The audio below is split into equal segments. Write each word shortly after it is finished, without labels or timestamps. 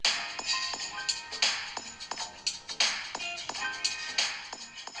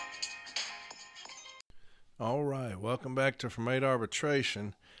Welcome back to From 8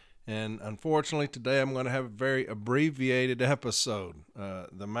 Arbitration. And unfortunately, today I'm going to have a very abbreviated episode.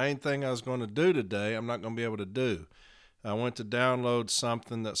 The main thing I was going to do today, I'm not going to be able to do. I went to download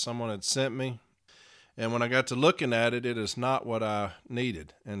something that someone had sent me, and when I got to looking at it, it is not what I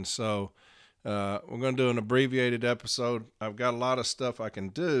needed. And so we're going to do an abbreviated episode. I've got a lot of stuff I can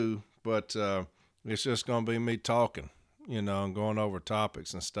do, but it's just going to be me talking, and going over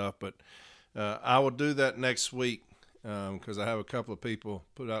topics and stuff. But I will do that next week because I have a couple of people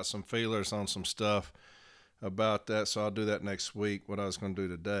put out some feelers on some stuff about that. So I'll do that next week, what I was going to do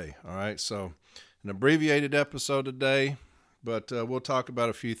today. All right. So an abbreviated episode today, but we'll talk about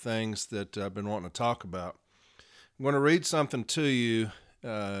a few things that I've been wanting to talk about. I'm going to read something to you.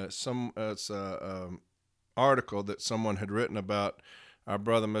 It's an article that someone had written about our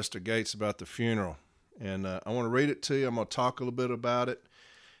brother, Mr. Gates, about the funeral. And I want to read it to you. I'm going to talk a little bit about it.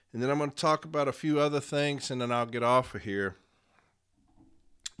 And then I'm going to talk about a few other things, and then I'll get off of here.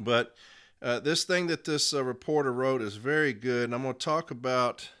 But this thing that this reporter wrote is very good, and I'm going to talk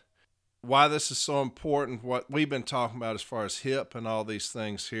about why this is so important, what we've been talking about as far as HIP and all these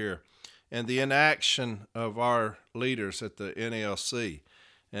things here, and the inaction of our leaders at the NALC,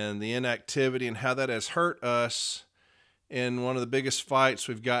 and the inactivity and how that has hurt us in one of the biggest fights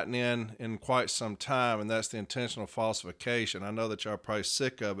we've gotten in quite some time, and that's the intentional falsification. I know that y'all are probably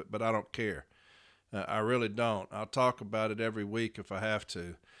sick of it, but I don't care. I really don't. I'll talk about it every week if I have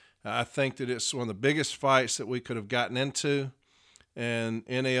to. I think that it's one of the biggest fights that we could have gotten into, and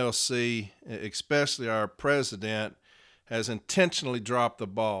NALC, especially our president, has intentionally dropped the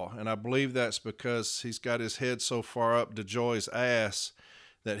ball, and I believe that's because he's got his head so far up DeJoy's ass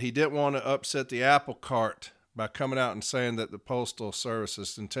that he didn't want to upset the apple cart by coming out and saying that the Postal Service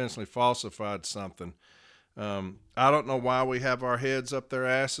has intentionally falsified something. I don't know why we have our heads up their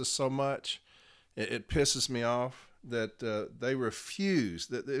asses so much. It pisses me off that they refuse.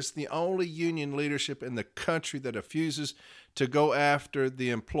 That it's the only union leadership in the country that refuses to go after the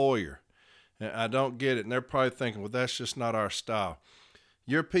employer. I don't get it. And they're probably thinking, well, that's just not our style.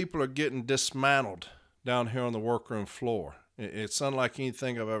 Your people are getting dismantled down here on the workroom floor. It's unlike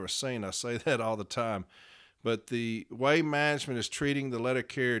anything I've ever seen. I say that all the time. But the way management is treating the letter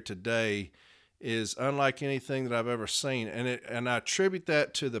carrier today is unlike anything that I've ever seen. And I attribute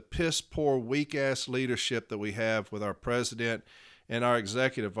that to the piss-poor, weak-ass leadership that we have with our president and our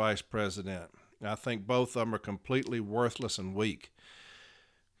executive vice president. I think both of them are completely worthless and weak.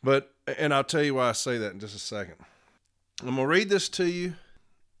 And I'll tell you why I say that in just a second. I'm going to read this to you,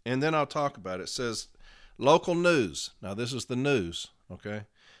 and then I'll talk about it. It says, local news. Now, this is the news, okay?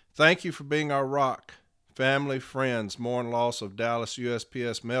 Thank you for being our rock. Family, friends mourn loss of Dallas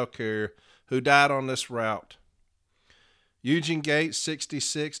USPS mail carrier who died on this route. Eugene Gates,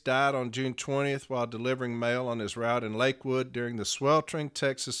 66, died on June 20th while delivering mail on his route in Lakewood during the sweltering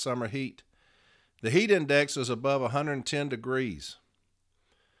Texas summer heat. The heat index was above 110 degrees.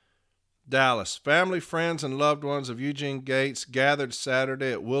 Dallas. Family, friends, and loved ones of Eugene Gates gathered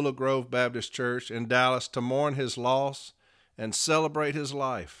Saturday at Willow Grove Baptist Church in Dallas to mourn his loss and celebrate his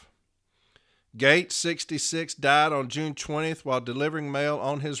life. Gates, 66, died on June 20th while delivering mail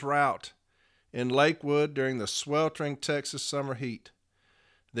on his route in Lakewood during the sweltering Texas summer heat.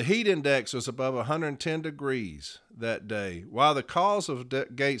 The heat index was above 110 degrees that day. While the cause of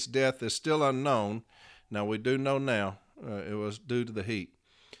Gates' death is still unknown, now we do know now it was due to the heat,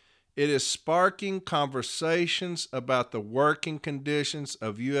 it is sparking conversations about the working conditions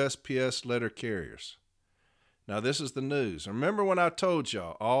of USPS letter carriers. Now this is the news. Remember when I told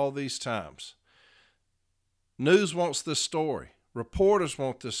y'all all these times, news wants this story. Reporters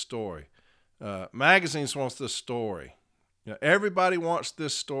want this story. Magazines want this story. Everybody wants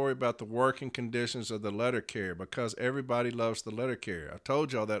this story about the working conditions of the letter carrier because everybody loves the letter carrier. I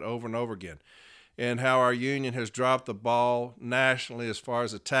told y'all that over and over again. And how our union has dropped the ball nationally as far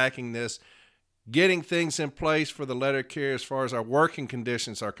as attacking this, getting things in place for the letter carrier as far as our working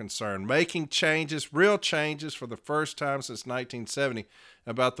conditions are concerned, making changes, real changes for the first time since 1970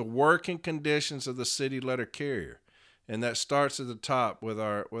 about the working conditions of the city letter carrier. And that starts at the top with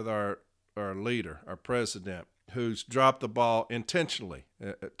our leader, our president, who's dropped the ball intentionally,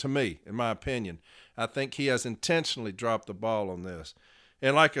 to me, in my opinion. I think he has intentionally dropped the ball on this.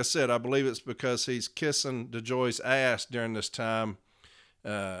 And like I said, I believe it's because he's kissing DeJoy's ass during this time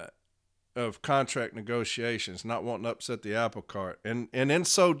of contract negotiations, not wanting to upset the apple cart. And in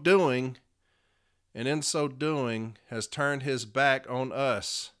so doing, has turned his back on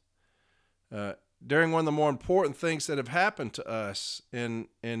us during one of the more important things that have happened to us in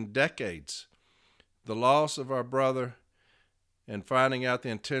decades. The loss of our brother and finding out the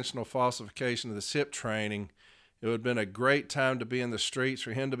intentional falsification of the SIP training It would have been a great time to be in the streets,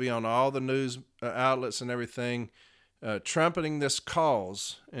 for him to be on all the news outlets and everything, trumpeting this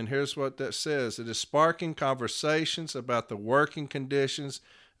cause. And here's what that says. It is sparking conversations about the working conditions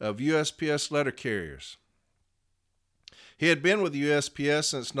of USPS letter carriers. He had been with the USPS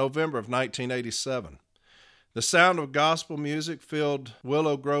since November of 1987. The sound of gospel music filled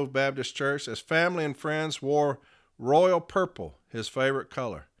Willow Grove Baptist Church as family and friends wore royal purple, his favorite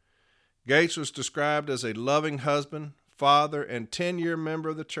color. Gates was described as a loving husband, father, and 10-year member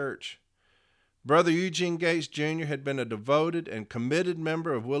of the church. Brother Eugene Gates Jr. had been a devoted and committed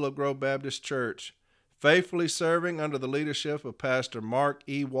member of Willow Grove Baptist Church, faithfully serving under the leadership of Pastor Mark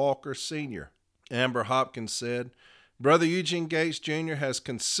E. Walker, Sr. Amber Hopkins said, Brother Eugene Gates Jr. has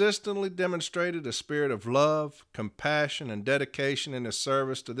consistently demonstrated a spirit of love, compassion, and dedication in his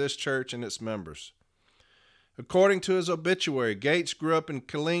service to this church and its members. According to his obituary, Gates grew up in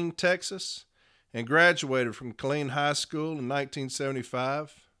Killeen, Texas, and graduated from Killeen High School in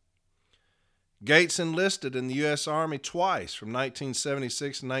 1975. Gates enlisted in the U.S. Army twice, from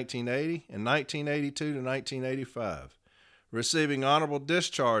 1976 to 1980 and 1982 to 1985, receiving honorable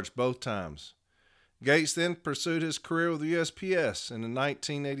discharge both times. Gates then pursued his career with the USPS in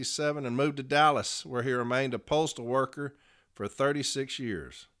 1987 and moved to Dallas, where he remained a postal worker for 36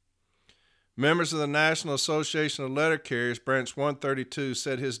 years. Members of the National Association of Letter Carriers, Branch 132,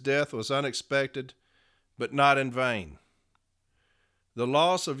 said his death was unexpected, but not in vain. The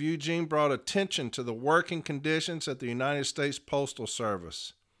loss of Eugene brought attention to the working conditions at the United States Postal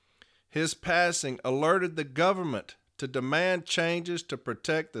Service. His passing alerted the government to demand changes to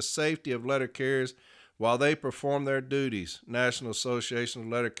protect the safety of letter carriers while they perform their duties, National Association of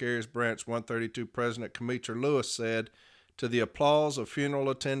Letter Carriers Branch 132 President Kemitra Lewis said to the applause of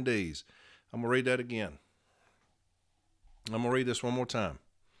funeral attendees. I'm going to read that again. I'm going to read this one more time.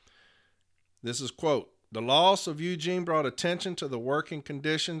 This is, quote, the loss of Eugene brought attention to the working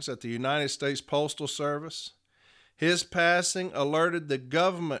conditions at the United States Postal Service. His passing alerted the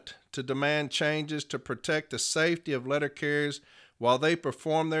government to demand changes to protect the safety of letter carriers while they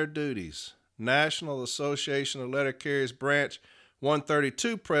perform their duties. National Association of Letter Carriers Branch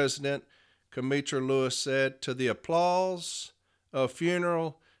 132 President Kemitra Lewis said to the applause of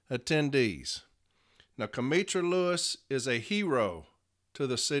funeral attendees. Now, Kemitra Lewis is a hero to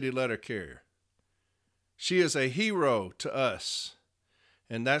the city letter carrier. She is a hero to us,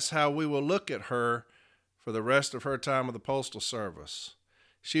 and that's how we will look at her for the rest of her time with the Postal Service.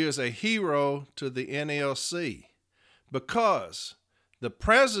 She is a hero to the NALC because the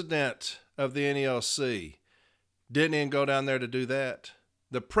president of the NALC didn't even go down there to do that.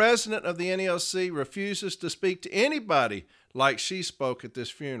 The president of the NALC refuses to speak to anybody like she spoke at this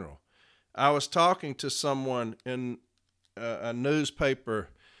funeral. I was talking to someone in a newspaper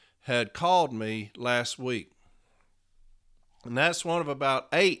had called me last week. And that's one of about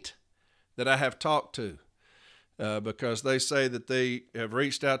 8 that I have talked to because they say that they have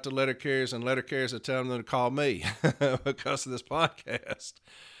reached out to letter carriers and letter carriers are telling them to call me because of this podcast.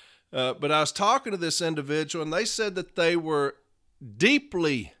 But I was talking to this individual and they said that they were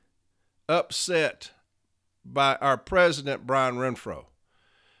deeply upset by our president, Brian Renfro,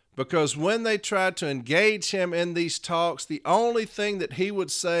 because when they tried to engage him in these talks, the only thing that he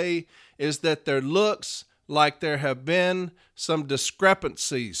would say is that there looks like there have been some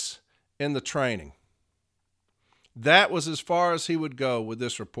discrepancies in the training. That was as far as he would go with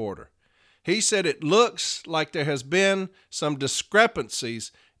this reporter. He said it looks like there has been some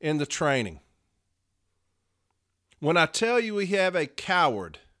discrepancies in the training. When I tell you we have a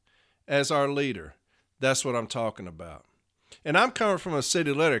coward as our leader, that's what I'm talking about. And I'm coming from a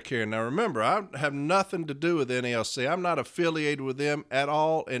city letter carrier. Now remember, I have nothing to do with NALC. I'm not affiliated with them at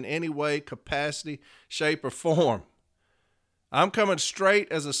all in any way, capacity, shape, or form. I'm coming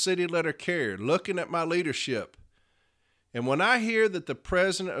straight as a city letter carrier, looking at my leadership. And when I hear that the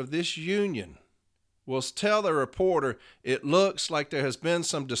president of this union will tell the reporter it looks like there has been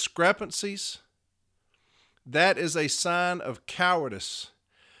some discrepancies, that is a sign of cowardice.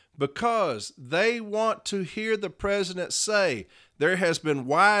 Because they want to hear the president say there has been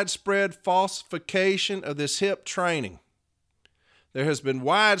widespread falsification of this HIP training. There has been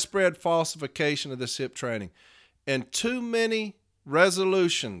widespread falsification of this HIP training. And too many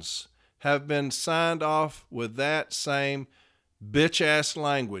resolutions have been signed off with that same bitch-ass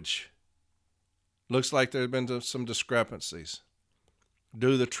language. Looks like there have been some discrepancies.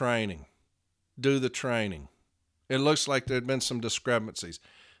 Do the training. Do the training. It looks like there have been some discrepancies.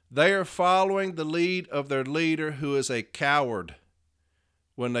 They are following the lead of their leader, who is a coward,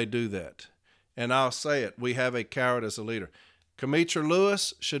 when they do that. And I'll say it, we have a coward as a leader. Kemitra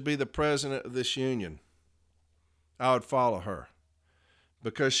Lewis should be the president of this union. I would follow her.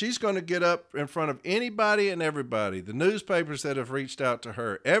 Because she's going to get up in front of anybody and everybody, the newspapers that have reached out to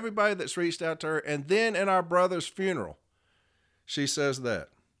her, everybody that's reached out to her, and then in our brother's funeral, she says that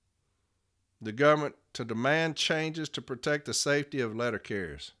the government to demand changes to protect the safety of letter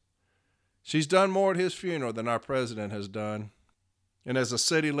carriers. She's done more at his funeral than our president has done. And as a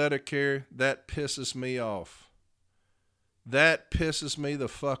city letter carrier, that pisses me off. That pisses me the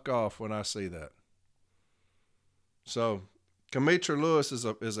fuck off when I see that. So, Kmetra Lewis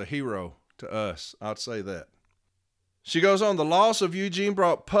is a hero to us. I'd say that. She goes on, the loss of Eugene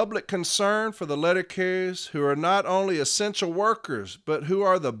brought public concern for the letter carriers who are not only essential workers, but who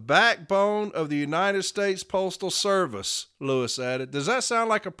are the backbone of the United States Postal Service, Lewis added. Does that sound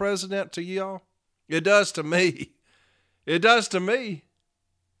like a president to y'all? It does to me. It does to me.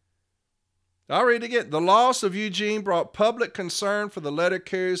 I'll read it again. The loss of Eugene brought public concern for the letter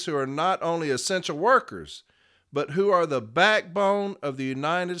carriers who are not only essential workers, but who are the backbone of the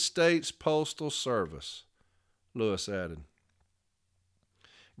United States Postal Service, Lewis added.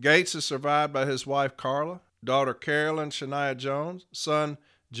 Gates is survived by his wife Carla, daughter Carolyn Shania Jones, son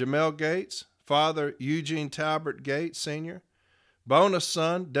Jamel Gates, father Eugene Talbert Gates Sr., bonus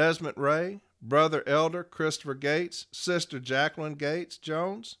son Desmond Ray, brother elder Christopher Gates, sister Jacqueline Gates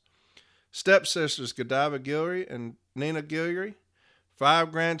Jones, stepsisters Godiva Guillory and Nina Guillory,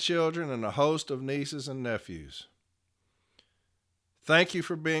 5 grandchildren, and a host of nieces and nephews. Thank you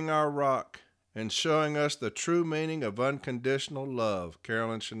for being our rock and showing us the true meaning of unconditional love,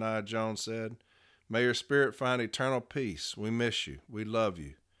 Carolyn Shania Jones said. May your spirit find eternal peace. We miss you. We love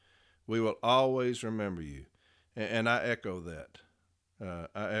you. We will always remember you. And I echo that.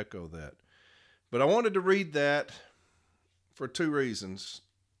 But I wanted to read that for 2 reasons.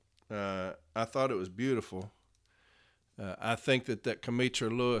 I thought it was beautiful. I think that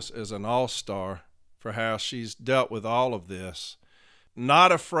Kmetra Lewis is an all-star for how she's dealt with all of this.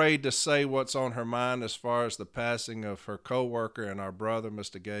 Not afraid to say what's on her mind as far as the passing of her co-worker and our brother,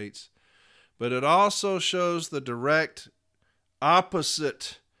 Mr. Gates. But it also shows the direct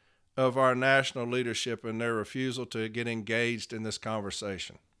opposite of our national leadership and their refusal to get engaged in this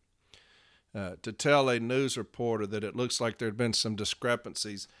conversation. To tell a news reporter that it looks like there had been some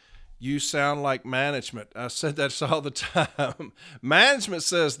discrepancies. You sound like management. I said that all the time. Management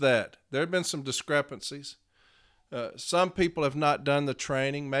says that. There have been some discrepancies. Some people have not done the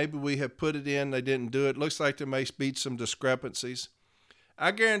training. Maybe we have put it in, they didn't do it. Looks like there may be some discrepancies.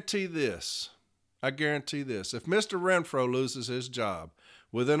 I guarantee this. If Mr. Renfro loses his job,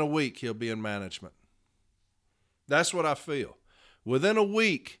 within a week he'll be in management. That's what I feel. Within a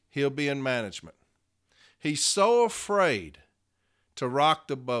week he'll be in management. He's so afraid to rock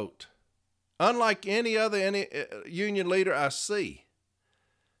the boat. Unlike any union leader I see.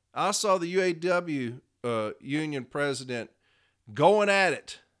 I saw the UAW union president going at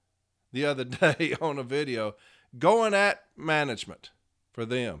it the other day on a video, going at management for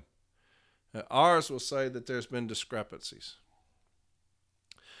them. Ours will say that there's been discrepancies.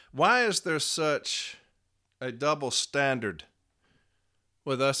 Why is there such a double standard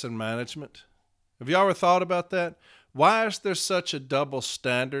with us in management? Have you ever thought about that? Why is there such a double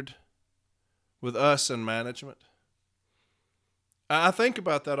standard with us in management? I think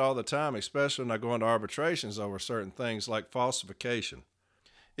about that all the time, especially when I go into arbitrations over certain things like falsification.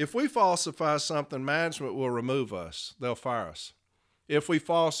 If we falsify something, management will remove us. They'll fire us. If we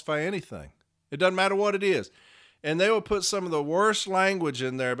falsify anything, it doesn't matter what it is. And they will put some of the worst language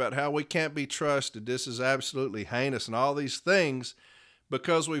in there about how we can't be trusted. This is absolutely heinous and all these things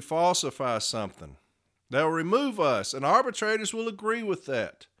because we falsify something. They'll remove us, and arbitrators will agree with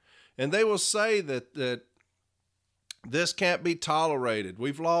that. And they will say that this can't be tolerated.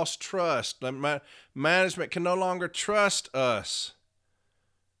 We've lost trust. Management can no longer trust us.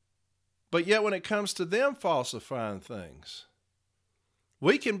 But yet when it comes to them falsifying things,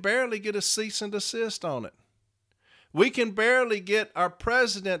 we can barely get a cease and desist on it. We can barely get our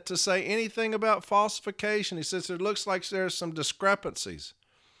president to say anything about falsification. He says it looks like there's some discrepancies.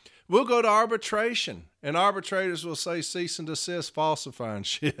 We'll go to arbitration, and arbitrators will say cease and desist falsifying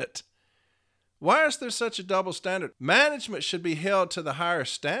shit. Why is there such a double standard? Management should be held to the higher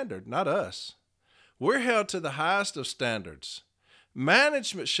standard, not us. We're held to the highest of standards.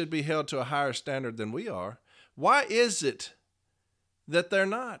 Management should be held to a higher standard than we are. Why is it that they're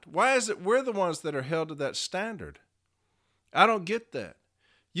not? Why is it we're the ones that are held to that standard? I don't get that.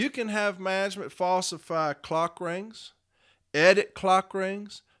 You can have management falsify clock rings, edit clock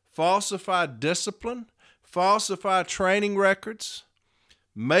rings, falsify discipline, falsify training records,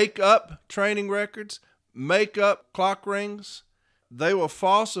 make up training records, make up clock rings. They will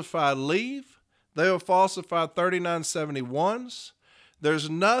falsify leave. They will falsify 3971s. There's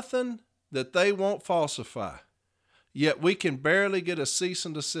nothing that they won't falsify. Yet we can barely get a cease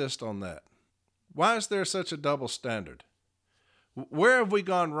and desist on that. Why is there such a double standard? Where have we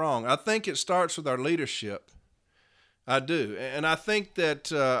gone wrong? I think it starts with our leadership. I do. And I think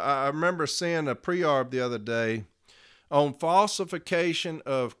that I remember seeing a pre-arb the other day on falsification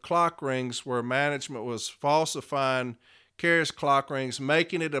of clock rings, where management was falsifying carriers' clock rings,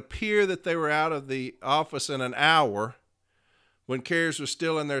 making it appear that they were out of the office in an hour when carriers were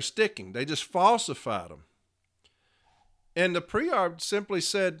still in there sticking. They just falsified them. And the pre-arb simply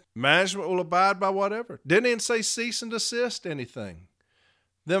said, management will abide by whatever. Didn't even say cease and desist anything.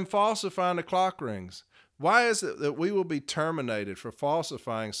 Them falsifying the clock rings. Why is it that we will be terminated for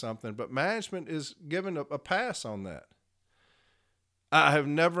falsifying something, but management is given a pass on that? I have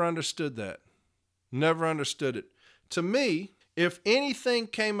never understood that. Never understood it. To me, if anything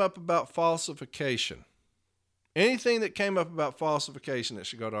came up about falsification, anything that came up about falsification, it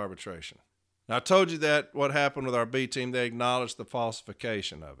should go to arbitration. Now, I told you that what happened with our B team, they acknowledged the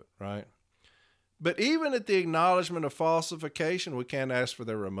falsification of it, right? But even at the acknowledgement of falsification, we can't ask for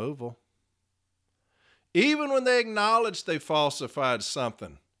their removal. Even when they acknowledge they falsified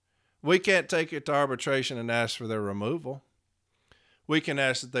something, we can't take it to arbitration and ask for their removal. We can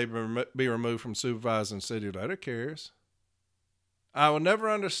ask that they be removed from supervising city letter carriers. I will never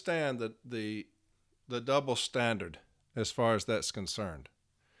understand the double standard as far as that's concerned.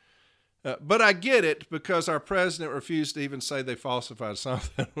 But I get it, because our president refused to even say they falsified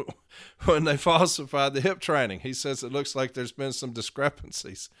something when they falsified the HIP training. He says it looks like there's been some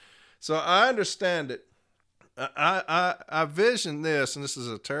discrepancies. So I understand it. I vision this, and this is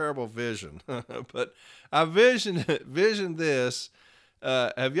a terrible vision, but I vision this.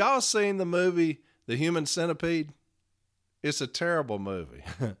 Have y'all seen the movie The Human Centipede? It's a terrible movie.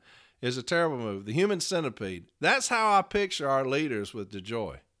 It's a terrible movie. The Human Centipede. That's how I picture our leaders with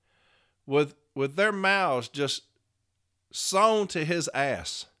DeJoy. With their mouths just sewn to his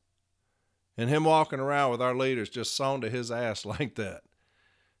ass, and him walking around with our leaders just sewn to his ass like that,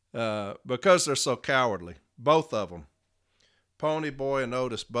 because they're so cowardly. Both of them, Pony Boy and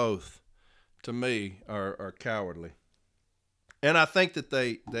Otis, both, to me, are cowardly. And I think that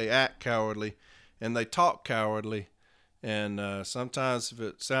they act cowardly, and they talk cowardly, and sometimes if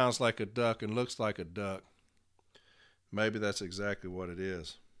it sounds like a duck and looks like a duck, maybe that's exactly what it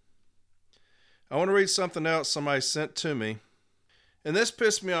is. I want to read something else somebody sent to me, and this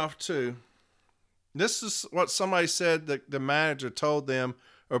pissed me off too. This is what somebody said that the manager told them,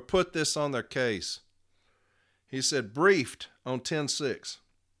 or put this on their case. He said, briefed on 10-6.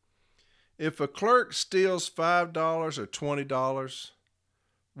 If a clerk steals $5 or $20,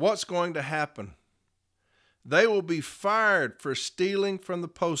 what's going to happen? They will be fired for stealing from the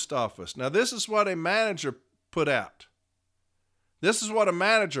post office. Now, this is what a manager put out. This is what a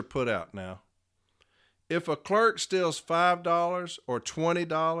manager put out now. If a clerk steals $5 or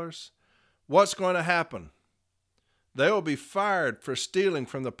 $20, what's going to happen? They will be fired for stealing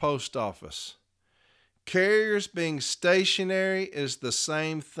from the post office. Carriers being stationary is the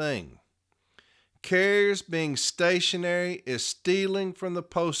same thing. Carriers being stationary is stealing from the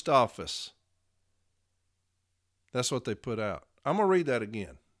post office. That's what they put out. I'm going to read that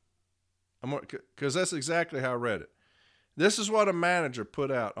again, because that's exactly how I read it. This is what a manager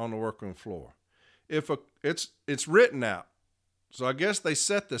put out on the workroom floor. It's written out, so I guess they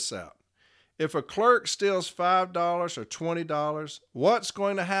set this out. If a clerk steals $5 or $20, what's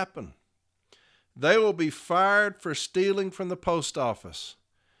going to happen? They will be fired for stealing from the post office.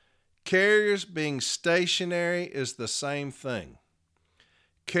 Carriers being stationary is the same thing.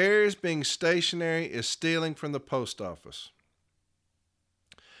 Carriers being stationary is stealing from the post office.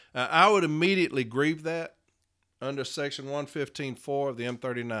 I would immediately grieve that under section 115.4 of the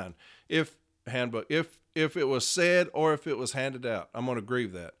M39 handbook. If it was said or if it was handed out, I'm going to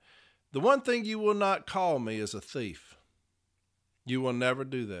grieve that. The one thing you will not call me is a thief. You will never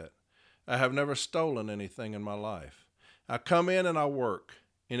do that. I have never stolen anything in my life. I come in and I work.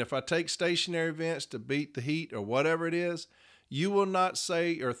 And if I take stationary events to beat the heat or whatever it is, you will not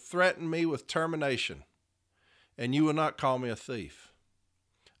say or threaten me with termination. And you will not call me a thief.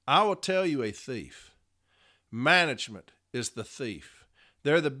 I will tell you a thief. Management is the thief.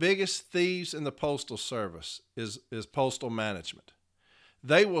 They're the biggest thieves in the Postal Service, is postal management.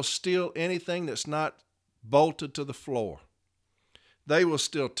 They will steal anything that's not bolted to the floor. They will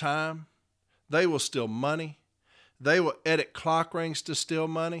steal time. They will steal money. They will edit clock rings to steal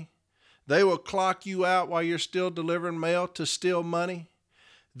money. They will clock you out while you're still delivering mail to steal money.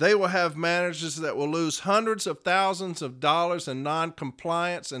 They will have managers that will lose hundreds of thousands of dollars in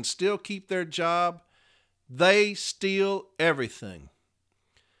non-compliance and still keep their job. They steal everything.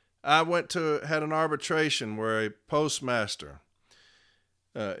 I had an arbitration where a postmaster,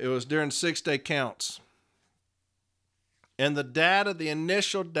 it was during 6-day counts. And the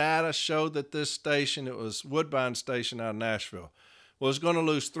initial data showed that this station, it was Woodbine Station out of Nashville, was going to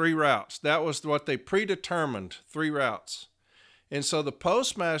lose 3 routes. That was what they predetermined, 3 routes. And so the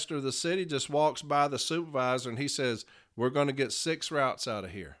postmaster of the city just walks by the supervisor and he says, we're going to get 6 routes out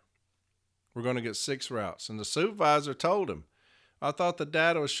of here. We're going to get 6 routes. And the supervisor told him, I thought the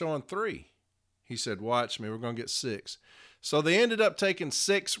data was showing 3. He said, watch me, we're going to get 6. So they ended up taking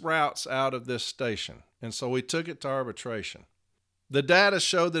 6 routes out of this station. And so we took it to arbitration. The data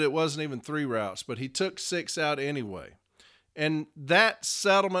showed that it wasn't even 3 routes, but he took 6 out anyway. And that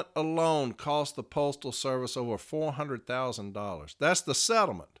settlement alone cost the Postal Service over $400,000. That's the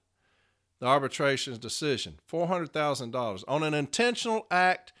settlement, the arbitration's decision, $400,000 on an intentional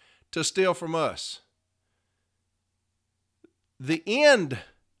act to steal from us. The end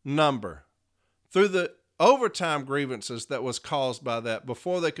number through the overtime grievances that was caused by that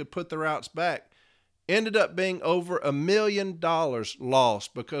before they could put the routes back ended up being over $1 million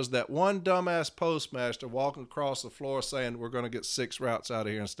lost because that one dumbass postmaster walking across the floor saying we're going to get 6 routes out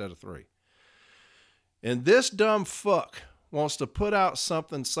of here instead of 3. And this dumb fuck wants to put out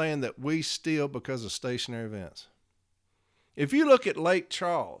something saying that we steal because of stationary events. If you look at Lake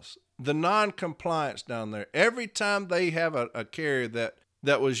Charles, the non-compliance down there, every time they have a carrier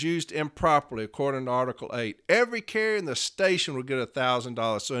that was used improperly according to Article 8, every carrier in the station would get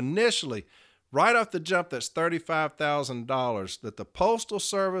 $1,000. So initially, right off the jump, that's $35,000 that the Postal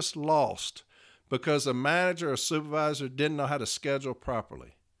Service lost because a manager or supervisor didn't know how to schedule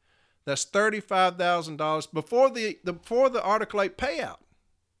properly. That's $35,000 before the Article 8 payout.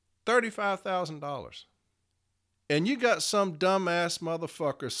 $35,000. And you got some dumbass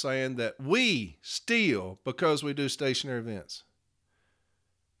motherfucker saying that we steal because we do stationary events.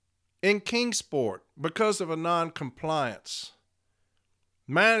 In Kingsport, because of a non-compliance,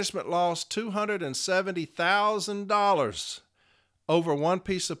 management lost $270,000 over one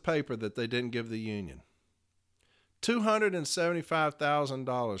piece of paper that they didn't give the union.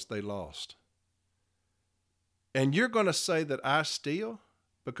 $275,000 they lost. And you're going to say that I steal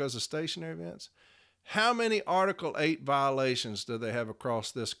because of stationary events? How many Article 8 violations do they have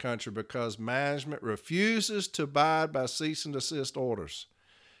across this country because management refuses to abide by cease and desist orders?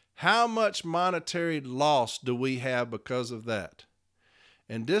 How much monetary loss do we have because of that?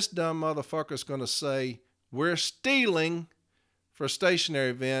 And this dumb motherfucker's going to say, we're stealing for stationary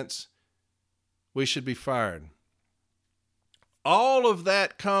events. We should be fired. All of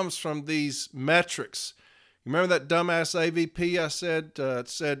that comes from these metrics. Remember that dumbass AVP I said,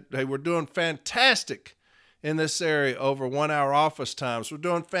 hey, we're doing fantastic in this area over 1-hour office times. We're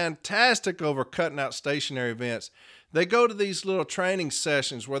doing fantastic over cutting out stationary events. They go to these little training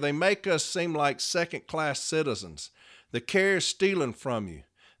sessions where they make us seem like second-class citizens. The carrier's stealing from you.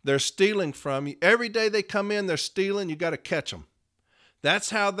 They're stealing from you. Every day they come in, they're stealing. You got to catch them. That's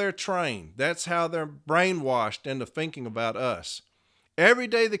how they're trained. That's how they're brainwashed into thinking about us. Every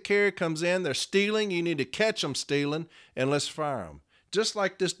day the carrier comes in, they're stealing. You need to catch them stealing, and let's fire them. Just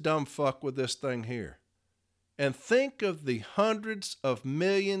like this dumb fuck with this thing here. And think of the hundreds of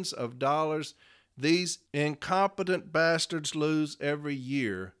millions of dollars these incompetent bastards lose every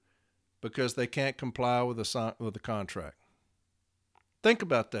year because they can't comply with the contract. Think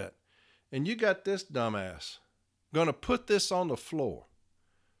about that. And you got this dumbass going to put this on the floor.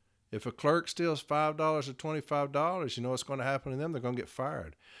 If a clerk steals $5 or $25, you know what's going to happen to them? They're going to get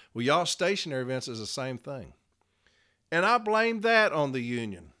fired. Well, y'all stationary events is the same thing. And I blame that on the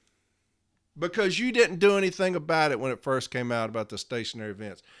union because you didn't do anything about it when it first came out about the stationary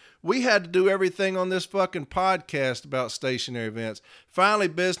events. We had to do everything on this fucking podcast about stationary events. Finally,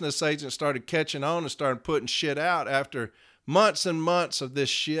 business agents started catching on and started putting shit out after months and months of this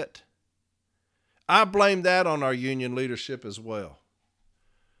shit. I blame that on our union leadership as well.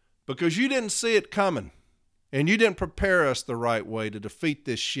 Because you didn't see it coming. And you didn't prepare us the right way to defeat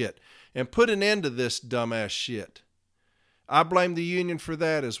this shit and put an end to this dumbass shit. I blame the union for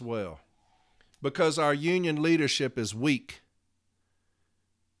that as well. Because our union leadership is weak.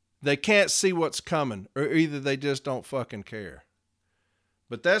 They can't see what's coming, or either they just don't fucking care.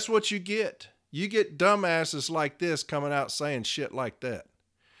 But that's what you get. You get dumbasses like this coming out saying shit like that.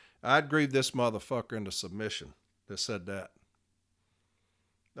 I'd grieve this motherfucker into submission that said that.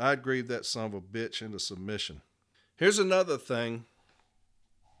 I'd grieve that son of a bitch into submission. Here's another thing,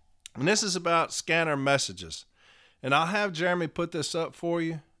 and this is about scanner messages. And I'll have Jeremy put this up for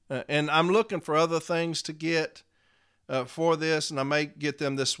you. And I'm looking for other things to get for this, and I may get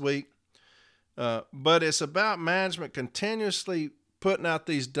them this week. But it's about management continuously putting out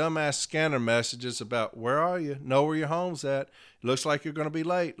these dumbass scanner messages about where are you? Know where your home's at. Looks like you're going to be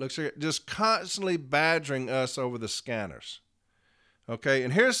late. Looks like just constantly badgering us over the scanners. Okay,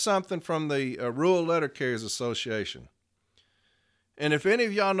 and here's something from the Rural Letter Carriers Association. And if any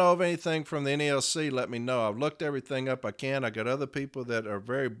of y'all know of anything from the NELC, let me know. I've looked everything up I can. I got other people that are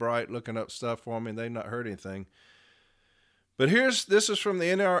very bright looking up stuff for me, and they've not heard anything. But this is from the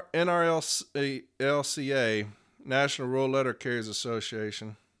NRLCA, National Rural Letter Carriers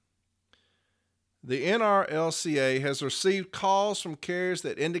Association. The NRLCA has received calls from carriers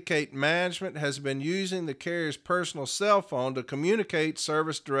that indicate management has been using the carrier's personal cell phone to communicate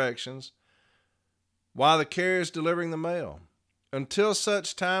service directions while the carrier is delivering the mail. Until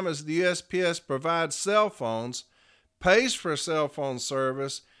such time as the USPS provides cell phones, pays for cell phone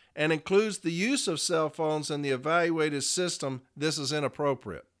service, and includes the use of cell phones in the evaluated system, this is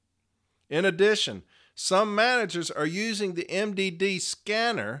inappropriate. In addition, some managers are using the MDD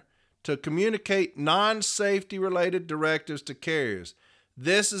scanner to communicate non-safety related directives to carriers.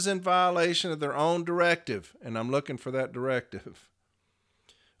 This is in violation of their own directive, and I'm looking for that directive.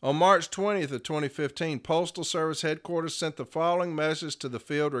 On March 20th of 2015, Postal Service Headquarters sent the following message to the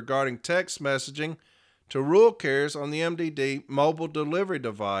field regarding text messaging to rural carriers on the MDD mobile delivery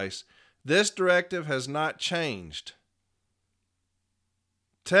device. This directive has not changed.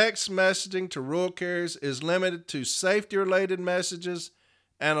 Text messaging to rural carriers is limited to safety-related messages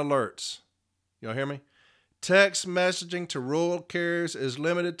and alerts. Y'all hear me? Text messaging to rural carriers is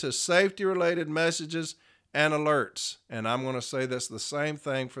limited to safety-related messages and alerts. And I'm going to say that's the same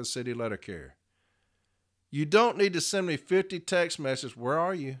thing for the city letter carrier. You don't need to send me 50 text messages. Where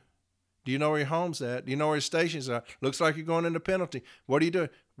are you? Do you know where your home's at? Do you know where your stations are? Looks like you're going into penalty. What are you doing?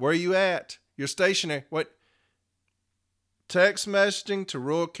 Where are you at? You're stationary. What? Text messaging to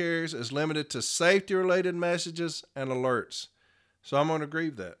rural carriers is limited to safety-related messages and alerts. So I'm going to agree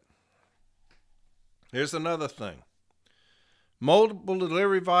with that. Here's another thing. Mobile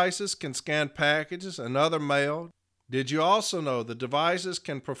delivery devices can scan packages and other mail. Did you also know the devices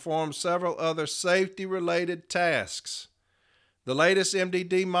can perform several other safety-related tasks? The latest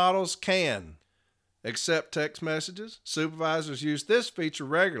MDD models can accept text messages. Supervisors use this feature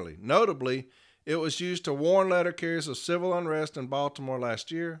regularly. Notably, it was used to warn letter carriers of civil unrest in Baltimore last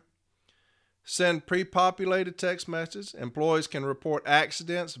year. Send pre-populated text messages. Employees can report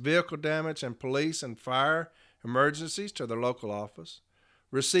accidents, vehicle damage, and police and fire emergencies to their local office.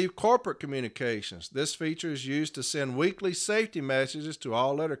 Receive corporate communications. This feature is used to send weekly safety messages to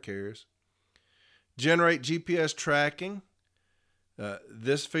all letter carriers. Generate GPS tracking.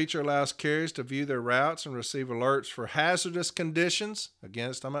 This feature allows carriers to view their routes and receive alerts for hazardous conditions. Again,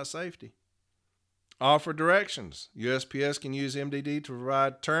 it's talking about safety. Offer directions. USPS can use MDD to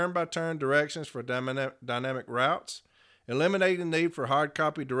provide turn-by-turn directions for dynamic routes, eliminating the need for hard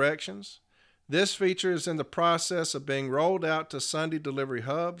copy directions. This feature is in the process of being rolled out to Sunday delivery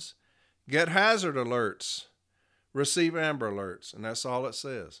hubs. Get hazard alerts. Receive Amber alerts, and that's all it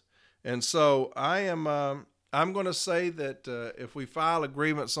says. And so I'm going to say that if we file a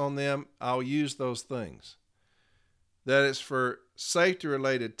grievance on them, I'll use those things. That it's for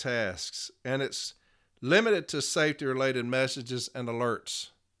safety-related tasks, and it's limited to safety-related messages and alerts.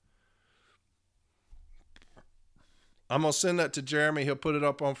 I'm going to send that to Jeremy. He'll put it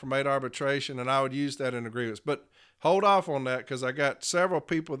up on From 8 Arbitration, and I would use that in agreements. But hold off on that because I got several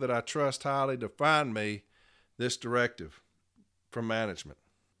people that I trust highly to find me this directive from management.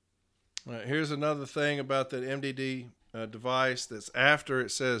 All right, here's another thing about that MDD device that's after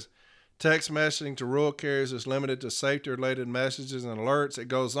it says text messaging to rural carriers is limited to safety-related messages and alerts. It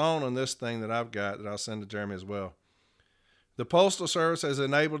goes on this thing that I've got that I'll send to Jeremy as well. The Postal Service has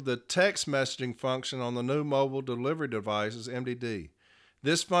enabled the text messaging function on the new mobile delivery devices, MDD.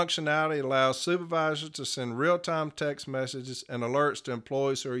 This functionality allows supervisors to send real-time text messages and alerts to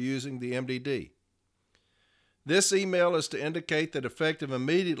employees who are using the MDD. This email is to indicate that effective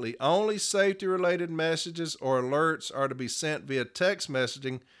immediately, only safety-related messages or alerts are to be sent via text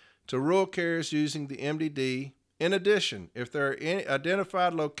messaging to rural carriers using the MDD. In addition, if there are any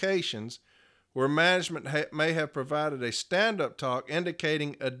identified locations where management may have provided a stand-up talk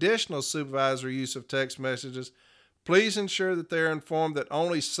indicating additional supervisory use of text messages, please ensure that they are informed that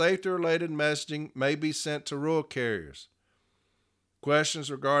only safety-related messaging may be sent to rural carriers.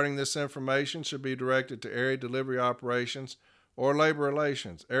 Questions regarding this information should be directed to Area Delivery Operations or Labor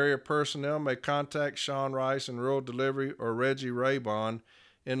Relations. Area personnel may contact Sean Rice in Rural Delivery or Reggie Raybon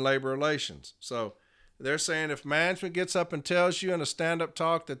in Labor Relations. So They're saying if management gets up and tells you in a stand-up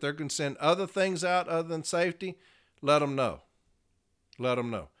talk that they're going to send other things out other than safety, let them know. Let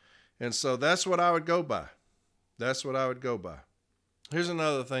them know. And so that's what I would go by. That's what I would go by. Here's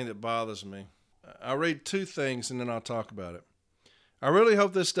another thing that bothers me. I'll read two things and then I'll talk about it. I really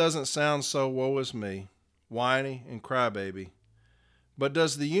hope this doesn't sound so woe is me, whiny and crybaby. But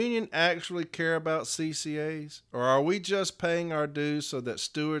does the union actually care about CCAs? Or are we just paying our dues so that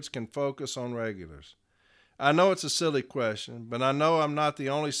stewards can focus on regulars? I know it's a silly question, but I know I'm not the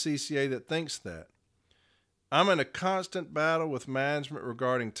only CCA that thinks that. I'm in a constant battle with management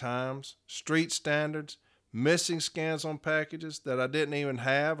regarding times, street standards, missing scans on packages that I didn't even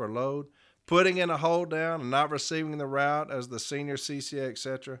have or load, putting in a hold down and not receiving the route as the senior CCA,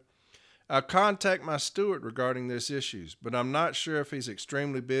 etc. I'll contact my steward regarding these issues, but I'm not sure if he's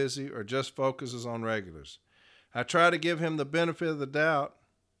extremely busy or just focuses on regulars. I try to give him the benefit of the doubt,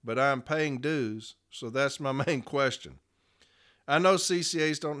 but I am paying dues, so that's my main question. I know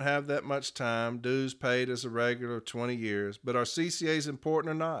CCAs don't have that much time, dues paid as a regular 20 years, but are CCAs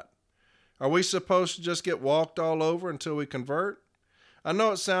important or not? Are we supposed to just get walked all over until we convert? I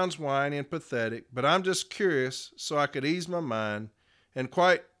know it sounds whiny and pathetic, but I'm just curious so I could ease my mind and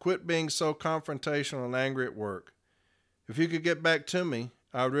quit being so confrontational and angry at work. If you could get back to me,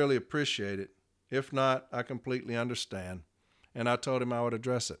 I would really appreciate it. If not, I completely understand. And I told him I would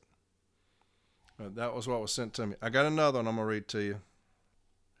address it. That was what was sent to me. I got another one I'm going to read to you.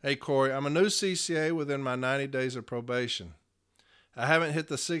 Hey, Corey, I'm a new CCA within my 90 days of probation. I haven't hit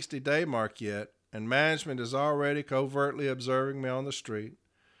the 60-day mark yet, and management is already covertly observing me on the street,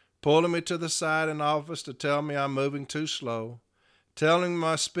 pulling me to the side in office to tell me I'm moving too slow, telling me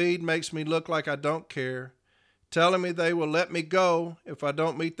my speed makes me look like I don't care, telling me they will let me go if I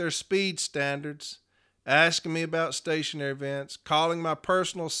don't meet their speed standards, asking me about stationary events, calling my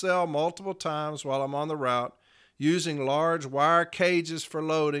personal cell multiple times while I'm on the route, using large wire cages for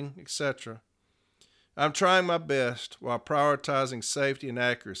loading, etc. I'm trying my best while prioritizing safety and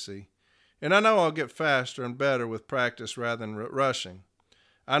accuracy, and I know I'll get faster and better with practice rather than rushing.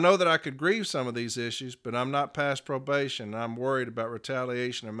 I know that I could grieve some of these issues, but I'm not past probation, and I'm worried about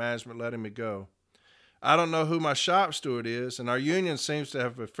retaliation and management letting me go. I don't know who my shop steward is, and our union seems to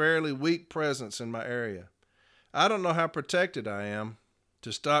have a fairly weak presence in my area. I don't know how protected I am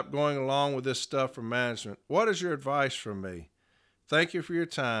to stop going along with this stuff from management. What is your advice for me? Thank you for your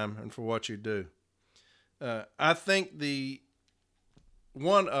time and for what you do. I think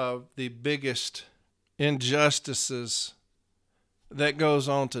one of the biggest injustices that goes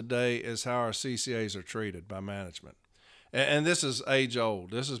on today is how our CCAs are treated by management. And this is age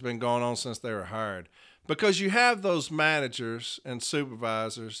old. This has been going on since they were hired. Because you have those managers and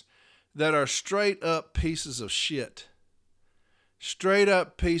supervisors that are straight up pieces of shit. Straight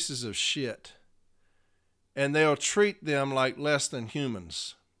up pieces of shit. And they'll treat them like less than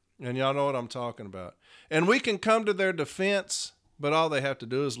humans. And y'all know what I'm talking about. And we can come to their defense, but all they have to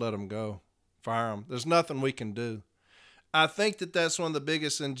do is let them go. Fire them. There's nothing we can do. I think that that's one of the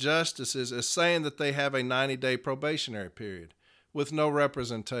biggest injustices is saying that they have a 90-day probationary period with no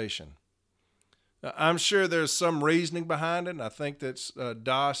representation. Now, I'm sure there's some reasoning behind it, and I think that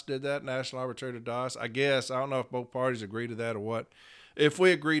DAS did that, National Arbitrator DAS. I guess. I don't know if both parties agree to that or what. If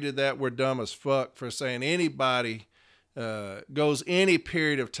we agree to that, we're dumb as fuck for saying anybody goes any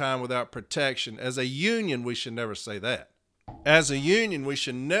period of time without protection. As a union, we should never say that. As a union, we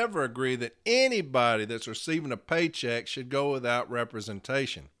should never agree that anybody that's receiving a paycheck should go without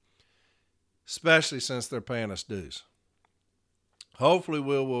representation, especially since they're paying us dues. Hopefully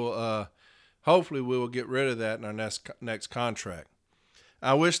we will get rid of that in our next contract.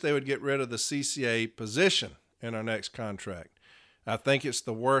 I wish they would get rid of the CCA position in our next contract. I think it's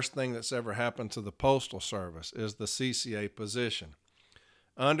the worst thing that's ever happened to the Postal Service is the CCA position.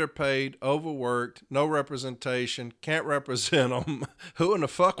 Underpaid, overworked, no representation, can't represent them. Who in the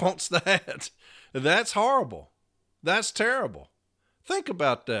fuck wants that? That's horrible. That's terrible. Think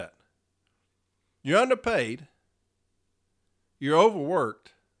about that. You're underpaid, you're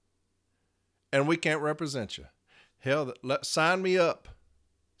overworked, and we can't represent you. Hell, sign me up.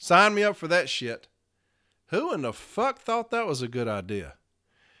 Sign me up for that shit. Who in the fuck thought that was a good idea?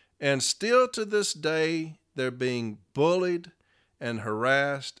 And still to this day, they're being bullied and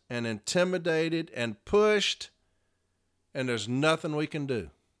harassed and intimidated and pushed, and there's nothing we can do.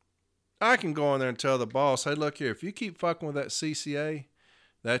 I can go in there and tell the boss, hey, look here, if you keep fucking with that CCA,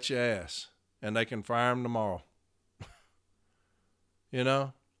 that's your ass. And they can fire him tomorrow. You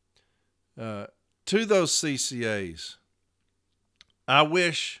know? To those CCAs, I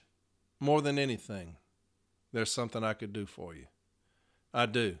wish more than anything, there's something I could do for you. I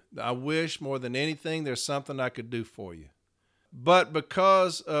do. I wish more than anything there's something I could do for you. But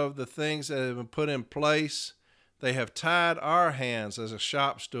because of the things that have been put in place, they have tied our hands as a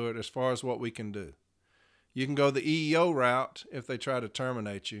shop steward as far as what we can do. You can go the EEO route if they try to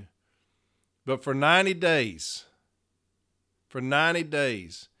terminate you. But for 90 days,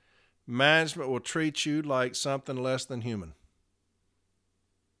 management will treat you like something less than human.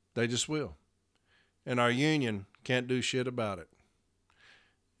 They just will. And our union can't do shit about it.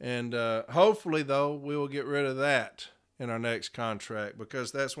 And hopefully, though, we will get rid of that in our next contract,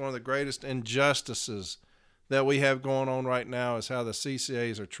 because that's one of the greatest injustices that we have going on right now is how the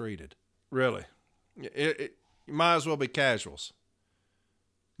CCAs are treated. Really. You might as well be casuals.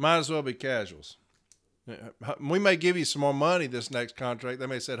 Might as well be casuals. We may give you some more money this next contract. They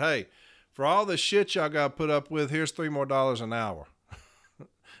may have said, hey, for all the shit y'all got to put up with, here's $3 more an hour.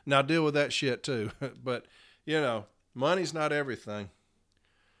 Now deal with that shit too. But, money's not everything.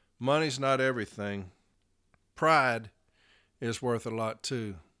 Money's not everything. Pride is worth a lot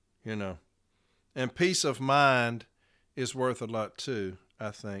too, And peace of mind is worth a lot too,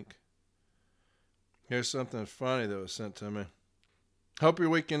 I think. Here's something funny that was sent to me. Hope your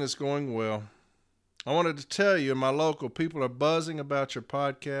weekend is going well. I wanted to tell you, in my local, people are buzzing about your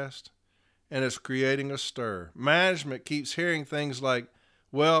podcast, and it's creating a stir. Management keeps hearing things like,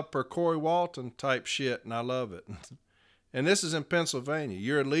 well, per Corey Walton type shit, and I love it. And this is in Pennsylvania.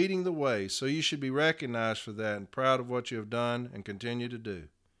 You're leading the way, so you should be recognized for that and proud of what you have done and continue to do.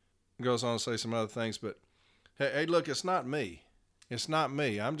 It goes on to say some other things, but hey, look, it's not me. It's not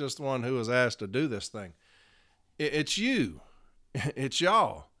me. I'm just the one who was asked to do this thing. It's you. It's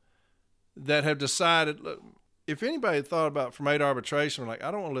y'all that have decided, look, if anybody thought about from 8 arbitration, like, I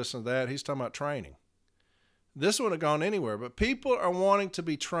don't want to listen to that. He's talking about training. This wouldn't have gone anywhere, but people are wanting to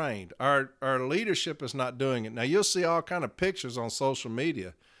be trained. Our leadership is not doing it. Now, you'll see all kind of pictures on social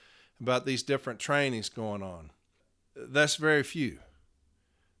media about these different trainings going on. That's very few.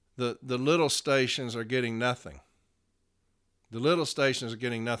 The little stations are getting nothing. The little stations are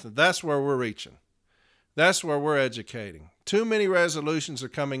getting nothing. That's where we're reaching. That's where we're educating. Too many resolutions are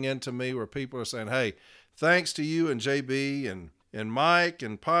coming into me where people are saying, hey, thanks to you and JB and Mike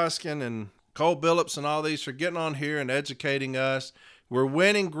and Poskin and Cole Billups and all these for getting on here and educating us. We're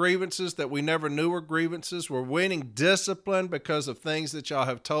winning grievances that we never knew were grievances. We're winning discipline because of things that y'all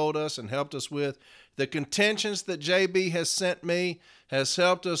have told us and helped us with. The contentions that JB has sent me has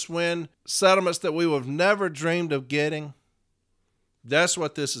helped us win settlements that we would have never dreamed of getting. That's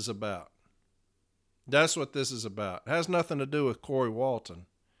what this is about. That's what this is about. It has nothing to do with Corey Walton.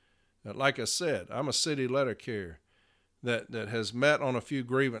 Like I said, I'm a city letter carrier that has met on a few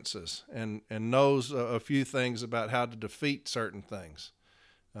grievances and knows a few things about how to defeat certain things.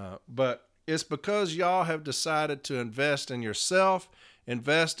 But it's because y'all have decided to invest in yourself,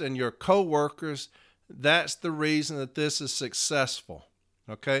 invest in your coworkers. That's the reason that this is successful.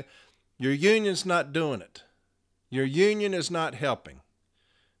 Okay? Your union's not doing it. Your union is not helping.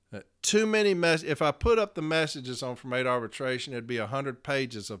 Too many if I put up the messages on From 8 Arbitration, it'd be 100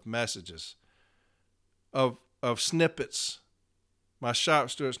 pages of messages of snippets. My shop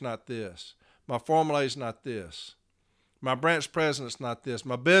steward's not this. My formula's not this. My branch president's not this.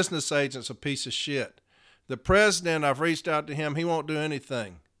 My business agent's a piece of shit. The president, I've reached out to him. He won't do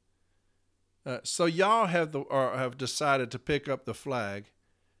anything. So y'all have decided to pick up the flag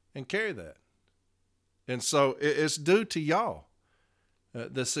and carry that. And so it's due to y'all,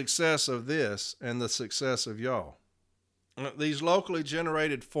 the success of this and the success of y'all. These locally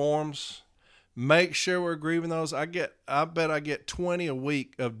generated forms, make sure we're grieving those. I bet I get 20 a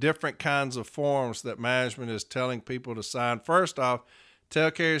week of different kinds of forms that management is telling people to sign. First off,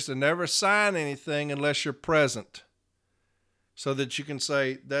 tell carriers to never sign anything unless you're present, so that you can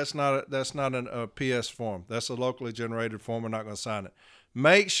say that's not a PS form. That's a locally generated form. We're not going to sign it.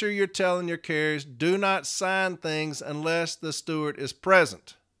 Make sure you're telling your carriers, do not sign things unless the steward is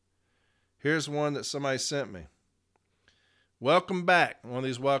present. Here's one that somebody sent me. Welcome back, one of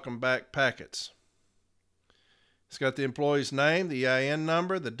these welcome back packets. It's got the employee's name, the EIN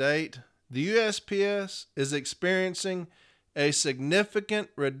number, the date. The USPS is experiencing a significant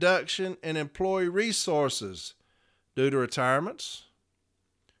reduction in employee resources due to retirements,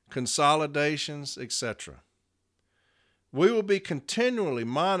 consolidations, etc. We will be continually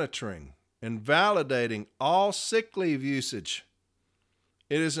monitoring and validating all sick leave usage.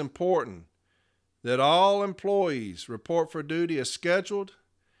 It is important that all employees report for duty as scheduled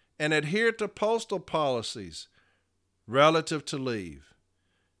and adhere to postal policies relative to leave.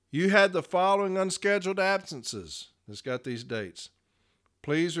 You had the following unscheduled absences. It's got these dates.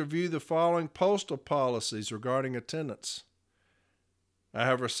 Please review the following postal policies regarding attendance. I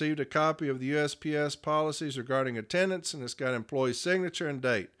have received a copy of the USPS policies regarding attendance, and it's got employee signature and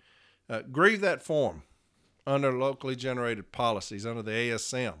date. Grieve that form under locally generated policies, under the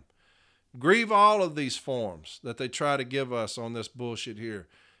ASM. Grieve all of these forms that they try to give us on this bullshit here.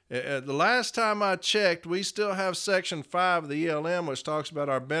 The last time I checked, we still have Section 5 of the ELM, which talks about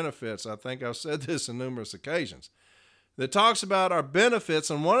our benefits. I think I've said this on numerous occasions. That talks about our benefits,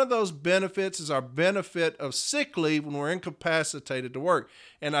 and one of those benefits is our benefit of sick leave when we're incapacitated to work.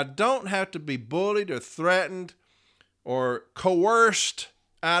 And I don't have to be bullied or threatened or coerced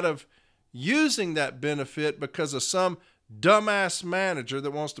out of using that benefit because of some dumbass manager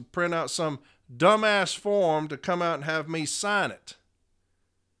that wants to print out some dumbass form to come out and have me sign it.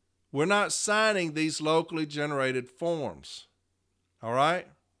 We're not signing these locally generated forms. All right?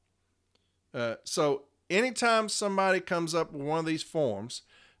 So anytime somebody comes up with one of these forms,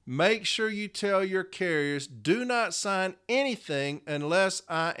 make sure you tell your carriers, do not sign anything unless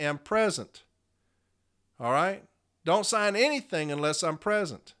I am present. All right? Don't sign anything unless I'm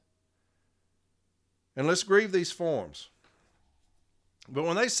present. And let's grieve these forms. But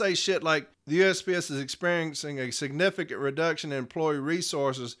when they say shit like the USPS is experiencing a significant reduction in employee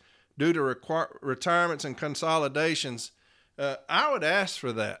resources due to retirements and consolidations, I would ask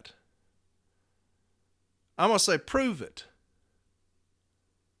for that. I'm going to say, prove it.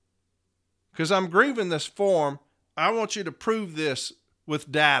 Because I'm grieving this form. I want you to prove this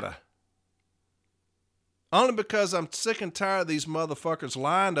with data. Only because I'm sick and tired of these motherfuckers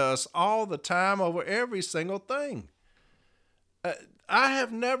lying to us all the time over every single thing. I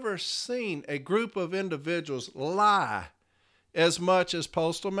have never seen a group of individuals lie as much as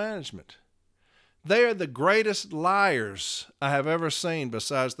Postal Management. They are the greatest liars I have ever seen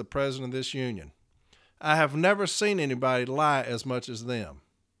besides the president of this union. I have never seen anybody lie as much as them.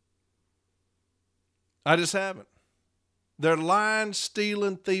 I just haven't. They're lying,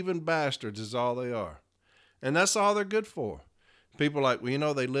 stealing, thieving bastards is all they are. And that's all they're good for. People are like, well, you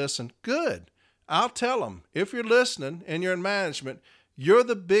know, they listen. Good. I'll tell them, if you're listening and you're in management, you're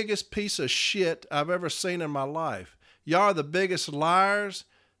the biggest piece of shit I've ever seen in my life. Y'all are the biggest liars,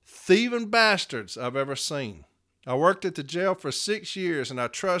 thieving bastards I've ever seen. I worked at the jail for 6 years, and I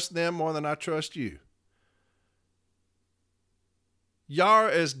trust them more than I trust you. Y'all are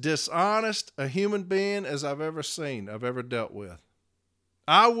as dishonest a human being as I've ever seen, I've ever dealt with.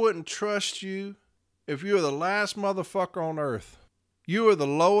 I wouldn't trust you if you were the last motherfucker on earth. You are the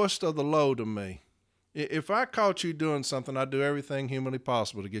lowest of the low to me. If I caught you doing something, I'd do everything humanly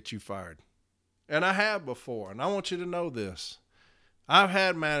possible to get you fired. And I have before, and I want you to know this. I've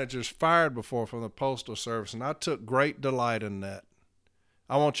had managers fired before from the Postal Service, and I took great delight in that.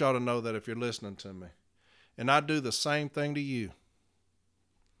 I want y'all to know that if you're listening to me. And I do the same thing to you.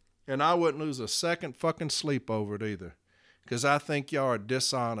 And I wouldn't lose a second fucking sleep over it either, because I think y'all are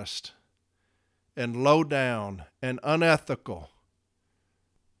dishonest and low down and unethical.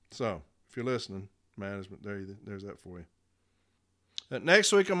 So, if you're listening, management, there's that for you.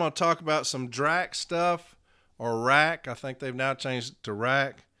 Next week, I'm going to talk about some DRAC stuff, or RAC. I think they've now changed it to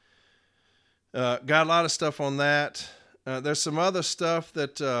RAC. Got a lot of stuff on that. There's some other stuff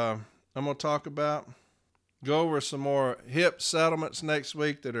that I'm going to talk about. Go over some more HIP settlements next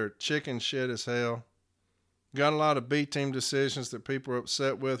week that are chicken shit as hell. Got a lot of B-team decisions that people are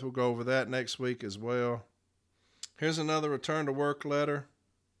upset with. We'll go over that next week as well. Here's another return to work letter.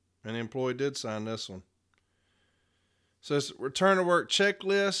 And the employee did sign this one. It says, return to work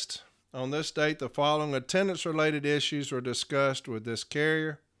checklist. On this date, the following attendance-related issues were discussed with this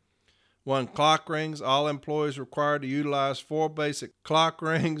carrier. 1, clock rings. All employees required to utilize 4 basic clock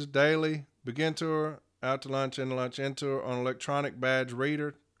rings daily. Begin tour, out to lunch, into lunch, in tour on electronic badge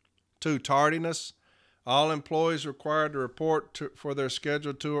reader. 2, tardiness. All employees required to report for their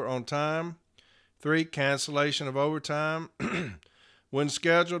scheduled tour on time. 3, cancellation of overtime. When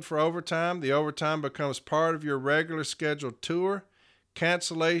scheduled for overtime, the overtime becomes part of your regular scheduled tour.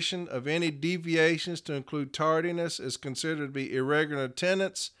 Cancellation of any deviations to include tardiness is considered to be irregular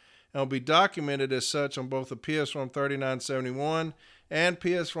attendance and will be documented as such on both the PS Form 3971 and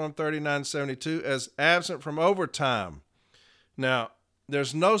PS Form 3972 as absent from overtime. Now,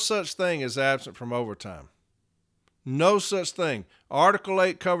 there's no such thing as absent from overtime. No such thing. Article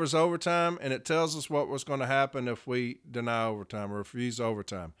 8 covers overtime, and it tells us what was going to happen if we deny overtime or refuse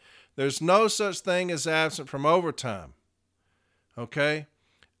overtime. There's no such thing as absent from overtime. Okay?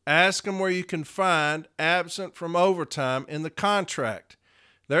 Ask them where you can find absent from overtime in the contract.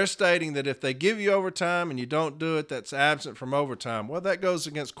 They're stating that if they give you overtime and you don't do it, that's absent from overtime. Well, that goes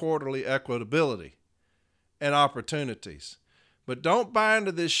against quarterly equitability and opportunities. But don't buy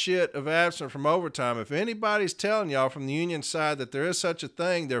into this shit of absent from overtime. If anybody's telling y'all from the union side that there is such a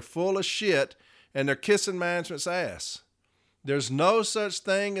thing, they're full of shit and they're kissing management's ass. There's no such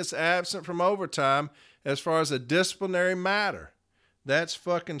thing as absent from overtime as far as a disciplinary matter. That's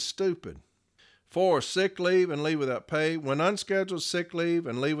fucking stupid. 4, sick leave and leave without pay. When unscheduled sick leave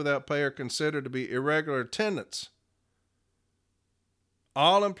and leave without pay are considered to be irregular attendance,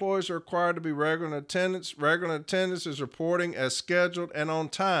 all employees are required to be regular in attendance. Regular attendance is reporting as scheduled and on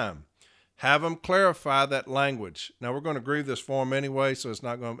time. Have them clarify that language. Now, we're going to grieve this form anyway, so it's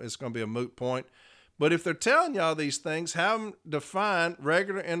going to be a moot point. But if they're telling y'all these things, have them define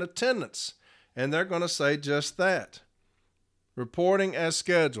regular in attendance. And they're going to say just that. Reporting as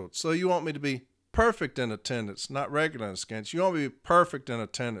scheduled. So you want me to be perfect in attendance, not regular in attendance. You want me to be perfect in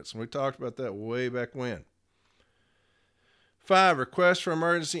attendance. And we talked about that way back when. 5, request for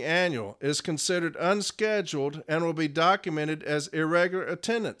emergency annual is considered unscheduled and will be documented as irregular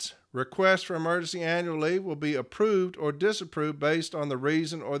attendance. Request for emergency annual leave will be approved or disapproved based on the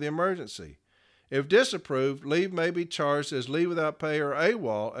reason or the emergency. If disapproved, leave may be charged as leave without pay or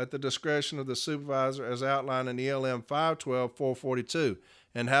AWOL at the discretion of the supervisor as outlined in ELM 512-442.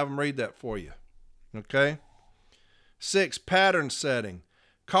 And have them read that for you. Okay? 6, pattern setting.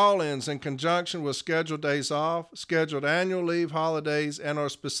 Call-ins in conjunction with scheduled days off, scheduled annual leave, holidays, and or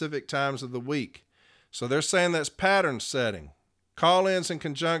specific times of the week. So they're saying that's pattern setting. Call-ins in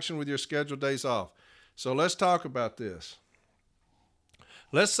conjunction with your scheduled days off. So let's talk about this.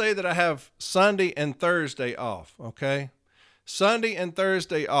 Let's say that I have Sunday and Thursday off, okay? Sunday and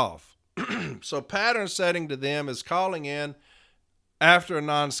Thursday off. So pattern setting to them is calling in after a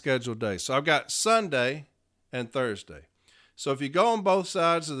non-scheduled day. So I've got Sunday and Thursday. So if you go on both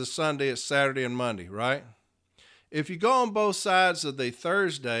sides of the Sunday, it's Saturday and Monday, right? If you go on both sides of the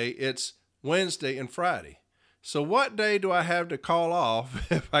Thursday, it's Wednesday and Friday. So what day do I have to call off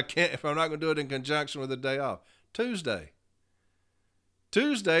if I'm not going to do it in conjunction with the day off? Tuesday.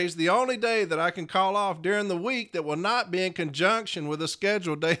 Tuesday is the only day that I can call off during the week that will not be in conjunction with a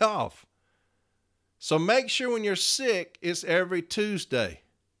scheduled day off. So make sure when you're sick, it's every Tuesday.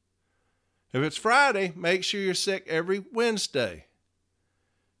 If it's Friday, make sure you're sick every Wednesday.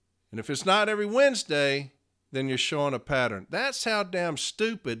 And if it's not every Wednesday, then you're showing a pattern. That's how damn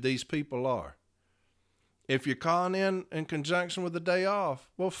stupid these people are. If you're calling in conjunction with the day off,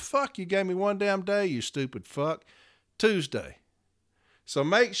 well, fuck, you gave me one damn day, you stupid fuck. Tuesday. So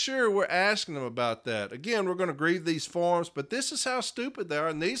make sure we're asking them about that. Again, we're going to grieve these forms, but this is how stupid they are.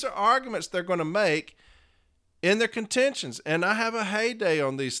 And these are arguments they're going to make in their contentions. And I have a heyday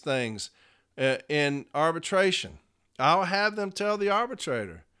on these things. In arbitration, I'll have them tell the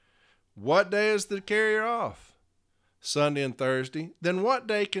arbitrator, what day is the carrier off? Sunday and Thursday. Then what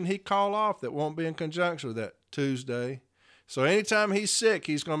day can he call off that won't be in conjunction with that? Tuesday. So anytime he's sick,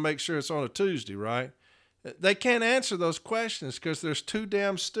 he's going to make sure it's on a Tuesday, right? They can't answer those questions because they're too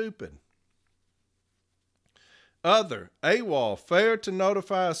damn stupid. Other, AWOL, failure to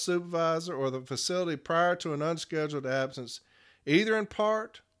notify a supervisor or the facility prior to an unscheduled absence, either in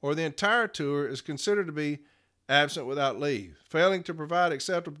part or the entire tour, is considered to be absent without leave, failing to provide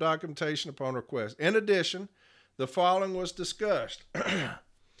acceptable documentation upon request. In addition, the following was discussed.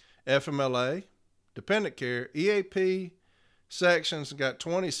 FMLA, dependent care, EAP sections, got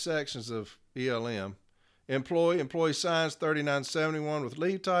 20 sections of ELM. Employee signs 3971 with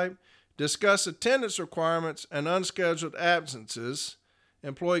leave type. Discuss attendance requirements and unscheduled absences.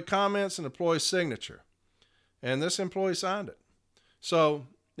 Employee comments and employee signature. And this employee signed it. So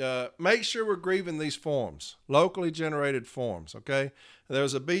make sure we're grieving these forms, locally generated forms, okay? There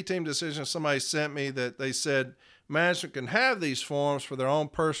was a B-team decision somebody sent me that they said management can have these forms for their own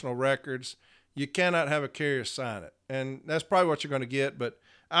personal records. You cannot have a carrier sign it. And that's probably what you're going to get, but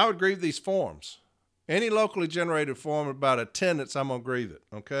I would grieve these forms. Any locally generated form about attendance, I'm going to grieve it,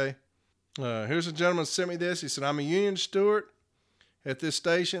 okay? Here's a gentleman sent me this. He said, I'm a union steward at this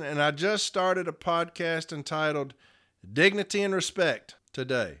station, and I just started a podcast entitled Dignity and Respect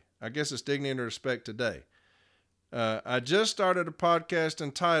Today. I guess it's Dignity and Respect Today. I just started a podcast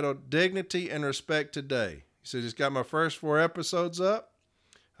entitled Dignity and Respect Today. He said he's got my first 4 episodes up.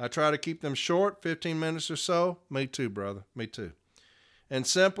 I try to keep them short, 15 minutes or so. Me too, brother. Me too. And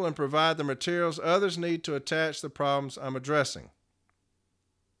simple, and provide the materials others need to attach the problems I'm addressing.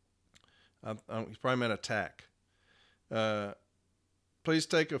 He's probably meant attack. Please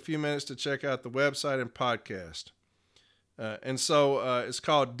take a few minutes to check out the website and podcast. And so it's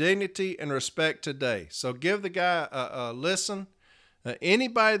called Dignity and Respect Today. So give the guy a listen.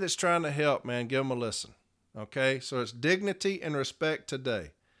 Anybody that's trying to help, man, give them a listen. Okay? So it's Dignity and Respect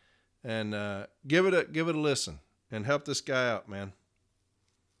Today. And give it a listen. and help this guy out, man.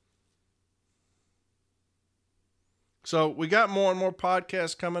 So we got more and more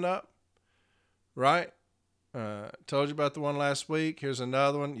podcasts coming up, right? Told you about the one last week. Here's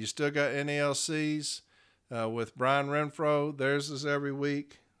another one. You still got NALCs with Brian Renfro. Theirs is every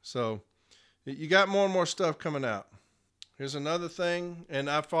week. So you got more and more stuff coming out. Here's another thing, and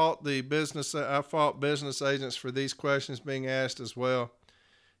I fault business agents for these questions being asked as well.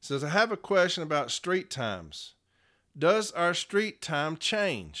 It says, I have a question about street times. Does our street time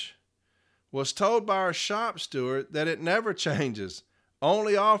change? Was told by our shop steward that it never changes.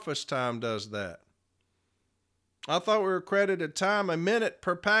 Only office time does that. I thought we were credited time a minute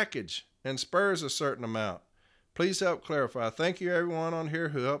per package and Spurs a certain amount. Please help clarify. Thank you everyone on here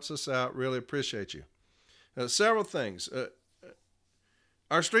who helps us out. Really appreciate you. Several things.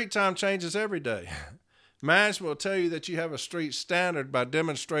 Our street time changes every day. Management will tell you that you have a street standard by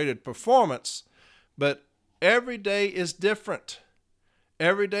demonstrated performance, but every day is different.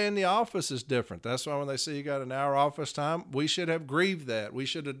 Every day in the office is different. That's why when they say you got an hour office time, we should have grieved that. We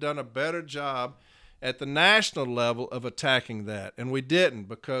should have done a better job at the national level of attacking that. And we didn't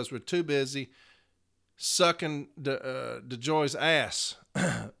because we're too busy sucking DeJoy's ass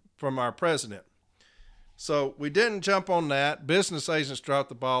from our president. So we didn't jump on that. Business agents dropped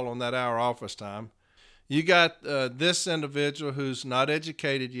the ball on that hour office time. You got this individual who's not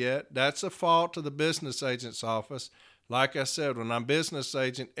educated yet. That's a fault to the business agent's office. Like I said, when I'm business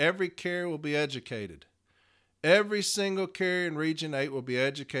agent, every carrier will be educated. Every single carrier in Region 8 will be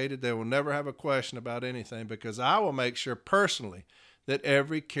educated. They will never have a question about anything because I will make sure personally that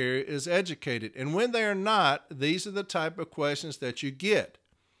every carrier is educated. And when they are not, these are the type of questions that you get.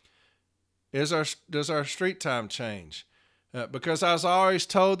 Does our street time change? Because I was always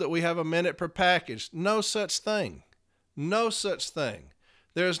told that we have a minute per package. No such thing. No such thing.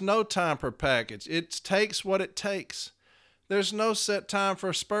 There's no time per package. It takes what it takes. There's no set time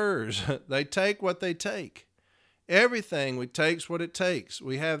for Spurs. They take what they take. Everything takes what it takes.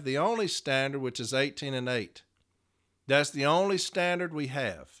 We have the only standard, which is 18 and 8. That's the only standard we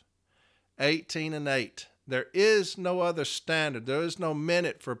have. 18 and 8. There is no other standard. There is no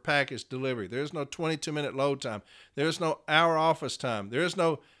minute for package delivery. There is no 22-minute load time. There is no hour office time. There is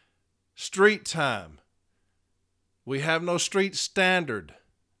no street time. We have no street standard.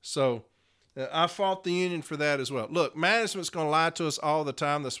 So I fault the union for that as well. Look, management's going to lie to us all the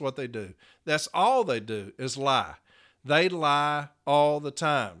time. That's what they do. That's all they do is lie. They lie all the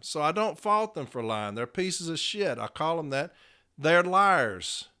time. So I don't fault them for lying. They're pieces of shit. I call them that. They're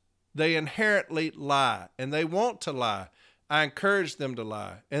liars. They inherently lie, and they want to lie. I encourage them to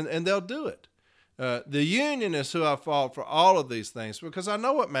lie, and they'll do it. The union is who I fault for all of these things because I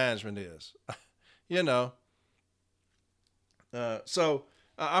know what management is. So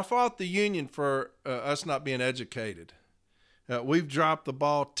I fault the union for us not being educated. We've dropped the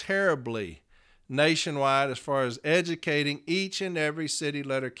ball terribly nationwide as far as educating each and every city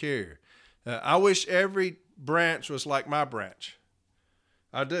letter carrier. I wish every branch was like my branch.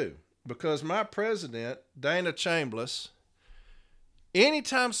 I do. Because my president, Dana Chambliss,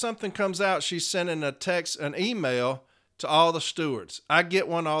 anytime something comes out, she's sending a text, an email to all the stewards. I get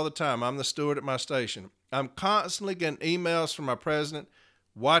one all the time. I'm the steward at my station. I'm constantly getting emails from my president.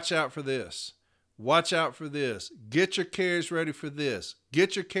 Watch out for this. Watch out for this. Get your carriers ready for this.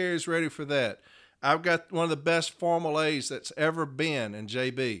 Get your carriers ready for that. I've got one of the best formal A's that's ever been in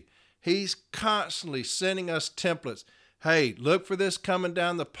JB. He's constantly sending us templates. Hey, look for this coming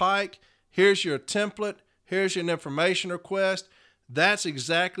down the pike. Here's your template. Here's your information request. That's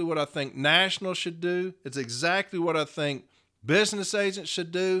exactly what I think national should do. It's exactly what I think business agents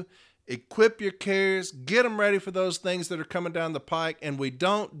should do. Equip your carriers. Get them ready for those things that are coming down the pike. And we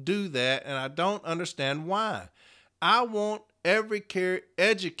don't do that, and I don't understand why. I want every carrier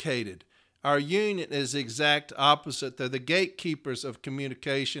educated. Our union is the exact opposite. They're the gatekeepers of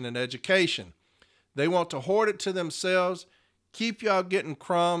communication and education. They want to hoard it to themselves, keep y'all getting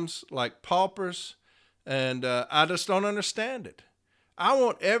crumbs like paupers, and I just don't understand it. I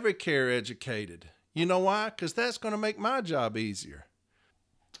want every carrier educated. You know why? Because that's going to make my job easier.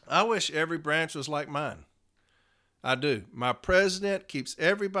 I wish every branch was like mine. I do. My president keeps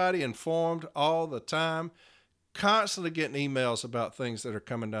everybody informed all the time, constantly getting emails about things that are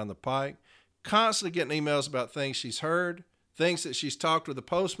coming down the pike, constantly getting emails about things she's heard, things that she's talked with the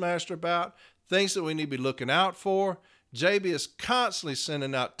postmaster about, things that we need to be looking out for. JB is constantly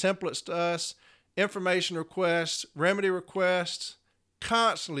sending out templates to us, information requests, remedy requests,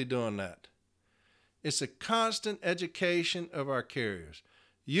 constantly doing that. It's a constant education of our carriers.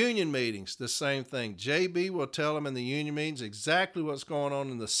 Union meetings, the same thing. JB will tell them in the union meetings exactly what's going on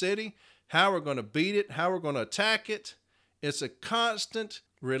in the city, how we're going to beat it, how we're going to attack it. It's a constant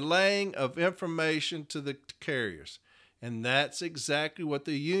relaying of information to the carriers. And that's exactly what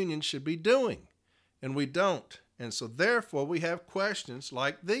the union should be doing. And we don't. And so therefore we have questions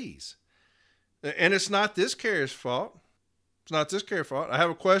like these. And it's not this carrier's fault. It's not this carrier's fault. I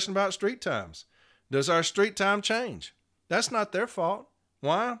have a question about street times. Does our street time change? That's not their fault.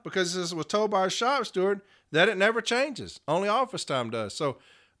 Why? Because as was told by our shop steward that it never changes. Only office time does. So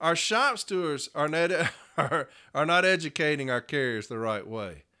our shop stewards are not educating our carriers the right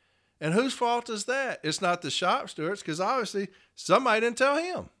way. And whose fault is that? It's not the shop stewards, because obviously somebody didn't tell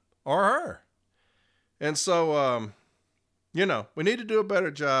him or her. And so, we need to do a better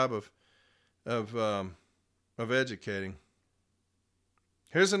job of educating.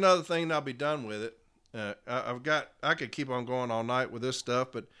 Here's another thing, and I'll be done with it. I could keep on going all night with this stuff,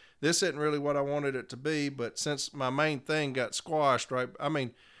 but this isn't really what I wanted it to be. But since my main thing got squashed,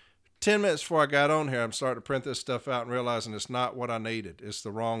 10 minutes before I got on here, I'm starting to print this stuff out and realizing it's not what I needed. It's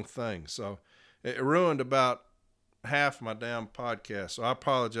the wrong thing. So it ruined about half my damn podcast. So I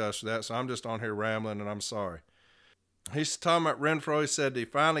apologize for that. So I'm just on here rambling, and I'm sorry. He's talking about Renfro. He said he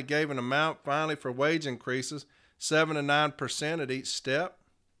finally gave an amount for wage increases, 7 to 9% at each step.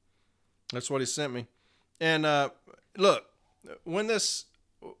 That's what he sent me. And look,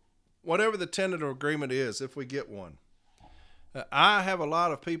 whatever the tentative agreement is, if we get one, I have a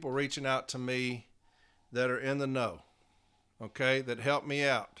lot of people reaching out to me that are in the know, okay, that help me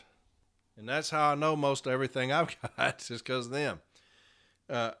out. And that's how I know most everything I've got, just because of them.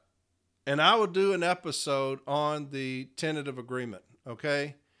 And I will do an episode on the tentative agreement,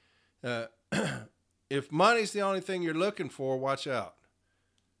 okay? If money's the only thing you're looking for, watch out.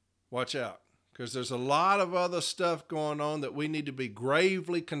 Watch out, because there's a lot of other stuff going on that we need to be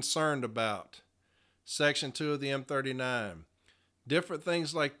gravely concerned about. Section 2 of the M39. Different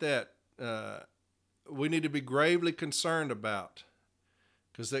things like that we need to be gravely concerned about,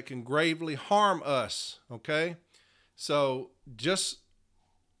 because that can gravely harm us, okay? So just,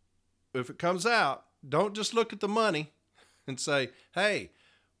 if it comes out, don't just look at the money and say, hey,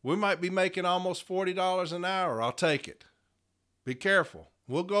 we might be making almost $40 an hour. I'll take it. Be careful.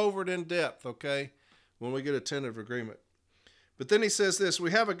 We'll go over it in depth, okay, when we get a tentative agreement. But then he says this: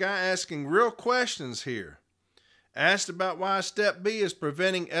 we have a guy asking real questions here. Asked about why Step B is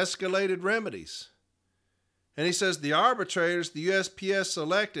preventing escalated remedies. And he says the arbitrators the USPS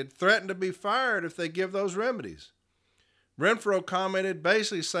selected threaten to be fired if they give those remedies. Renfro commented,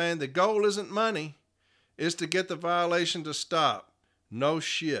 basically saying the goal isn't money, it's to get the violation to stop. No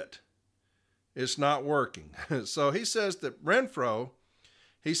shit. It's not working. So he says that Renfro,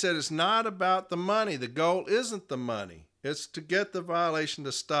 he said it's not about the money. The goal isn't the money. It's to get the violation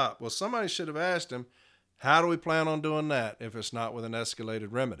to stop. Well, somebody should have asked him, how do we plan on doing that if it's not with an escalated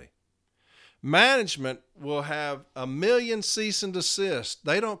remedy? Management will have 1 million cease and desist.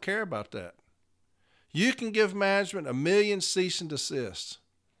 They don't care about that. You can give management 1 million cease and desists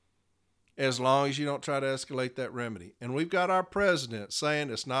as long as you don't try to escalate that remedy. And we've got our president saying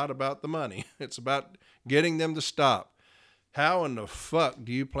it's not about the money. It's about getting them to stop. How in the fuck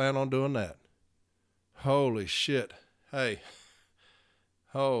do you plan on doing that? Holy shit. Hey.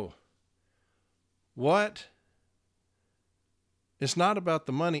 Oh. What? It's not about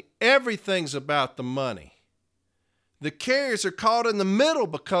the money. Everything's about the money. The carriers are caught in the middle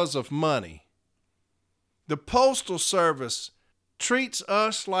because of money. The Postal Service treats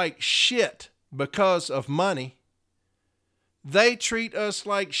us like shit because of money. They treat us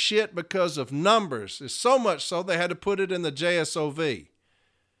like shit because of numbers. It's so much so they had to put it in the JSOV.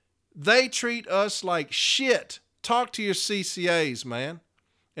 They treat us like shit. Talk to your CCAs, man,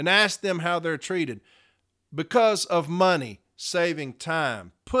 and ask them how they're treated. Because of money, saving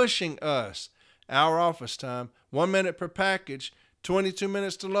time, pushing us. Our office time, 1 minute per package, 22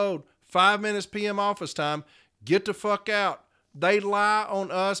 minutes to load, 5 minutes PM office time. Get the fuck out. They lie on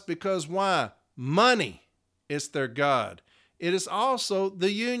us because why? Money is their God. It is also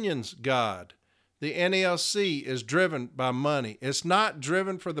the union's God. The NALC is driven by money. It's not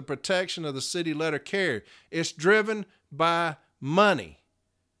driven for the protection of the city letter carrier. It's driven by money.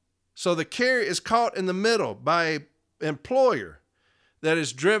 So the carrier is caught in the middle by an employer that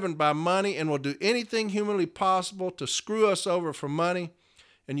is driven by money and will do anything humanly possible to screw us over for money.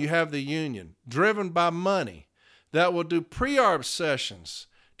 And you have the union, driven by money, that will do pre-arb sessions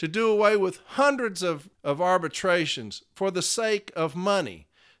to do away with hundreds of arbitrations for the sake of money.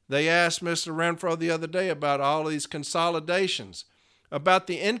 They asked Mr. Renfro the other day about all these consolidations about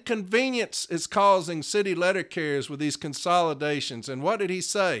the inconvenience it's causing city letter carriers with these consolidations. And what did he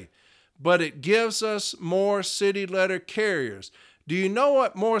say? But it gives us more city letter carriers. Do you know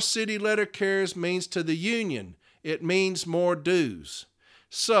what more city letter carriers means to the union? It means more dues.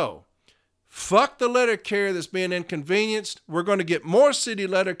 So, fuck the letter carrier that's being inconvenienced. We're going to get more city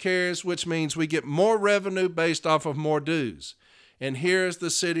letter carriers, which means we get more revenue based off of more dues. And here's the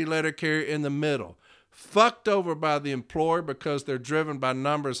city letter carrier in the middle. Fucked over by the employer because they're driven by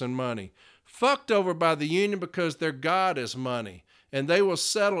numbers and money. Fucked over by the union because their God is money. And they will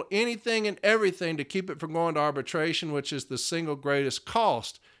settle anything and everything to keep it from going to arbitration, which is the single greatest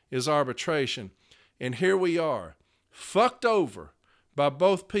cost, is arbitration. And here we are, fucked over by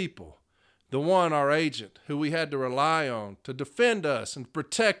both people. The one, our agent, who we had to rely on to defend us and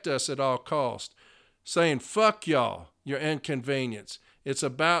protect us at all costs, saying, fuck y'all, your inconvenience. It's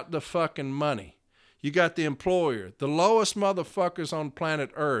about the fucking money. You got the employer, the lowest motherfuckers on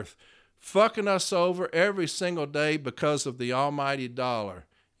planet Earth, fucking us over every single day because of the almighty dollar.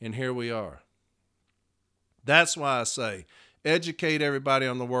 And here we are. That's why I say, educate everybody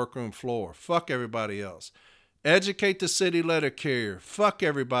on the workroom floor. Fuck everybody else. Educate the city letter carrier. Fuck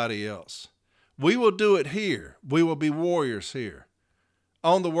everybody else. We will do it here. We will be warriors here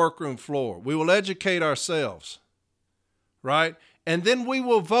on the workroom floor. We will educate ourselves, right? And then we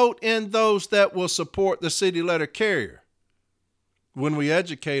will vote in those that will support the city letter carrier. When we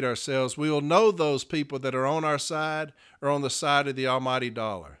educate ourselves, we will know those people that are on our side or on the side of the almighty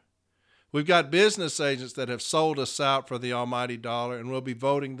dollar. We've got business agents that have sold us out for the almighty dollar, and we'll be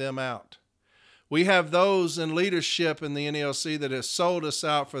voting them out. We have those in leadership in the NELC that have sold us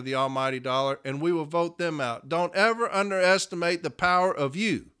out for the almighty dollar, and we will vote them out. Don't ever underestimate the power of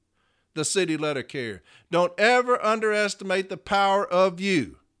you, the city letter carrier. Don't ever underestimate the power of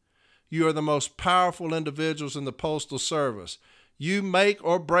you. You are the most powerful individuals in the Postal Service. You make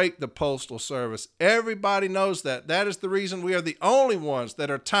or break the Postal Service. Everybody knows that. That is the reason we are the only ones that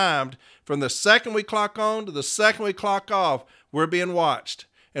are timed from the second we clock on to the second we clock off. We're being watched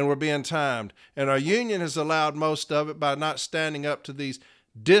and we're being timed. And our union has allowed most of it by not standing up to these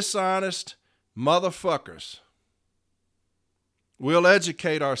dishonest motherfuckers. We'll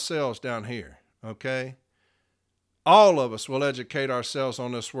educate ourselves down here, okay? All of us will educate ourselves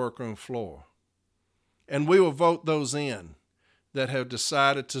on this workroom floor. And we will vote those in that have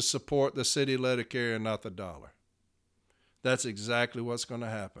decided to support the city letter carrier and not the dollar. That's exactly what's going to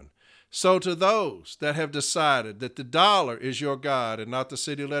happen. So to those that have decided that the dollar is your God and not the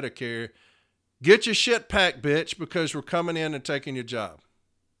city letter carrier, get your shit packed, bitch, because we're coming in and taking your job.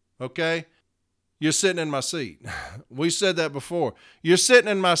 Okay? You're sitting in my seat. We said that before. You're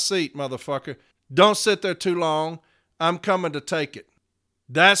sitting in my seat, motherfucker. Don't sit there too long. I'm coming to take it.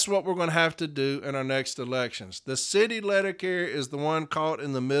 That's what we're going to have to do in our next elections. The city letter carrier is the one caught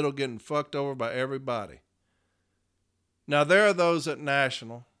in the middle getting fucked over by everybody. Now, there are those at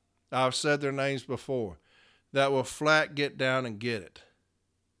National, I've said their names before, that will flat get down and get it.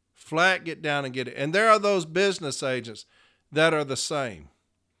 Flat get down and get it. And there are those business agents that are the same.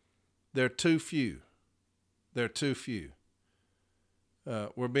 They're too few. They're too few.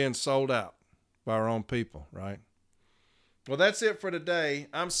 We're being sold out by our own people, right? Well, that's it for today.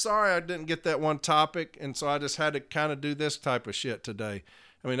 I'm sorry I didn't get that one topic, and so I just had to kind of do this type of shit today.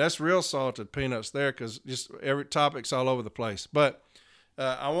 I mean, that's real salted peanuts there because just every topic's all over the place. But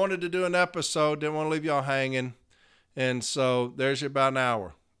I wanted to do an episode, didn't want to leave y'all hanging, and so there's about an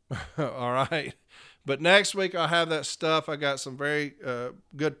hour. All right? But next week I'll have that stuff. I got some very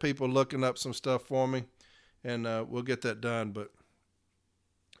good people looking up some stuff for me, and we'll get that done. But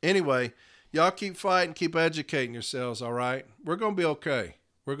anyway, y'all keep fighting, keep educating yourselves, all right? We're going to be okay.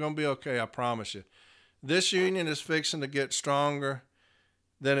 We're going to be okay, I promise you. This union is fixing to get stronger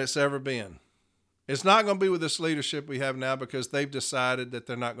than it's ever been. It's not going to be with this leadership we have now because they've decided that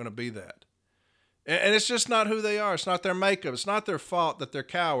they're not going to be that. And it's just not who they are. It's not their makeup. It's not their fault that they're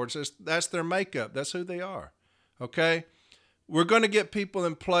cowards. That's their makeup. That's who they are, okay? We're going to get people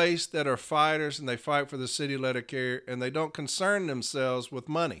in place that are fighters and they fight for the city letter carrier and they don't concern themselves with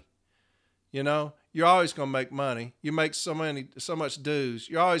money. You know, you're always going to make money. You make so much dues,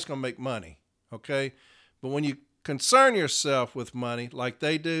 you're always going to make money, okay? But when you concern yourself with money like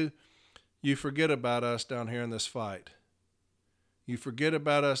they do, you forget about us down here in this fight. You forget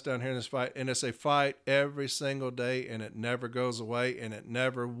about us down here in this fight, and it's a fight every single day, and it never goes away, and it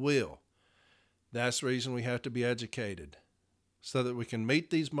never will. That's the reason we have to be educated, so that we can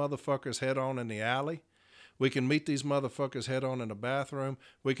meet these motherfuckers head on in the alley. We can meet these motherfuckers head on in the bathroom.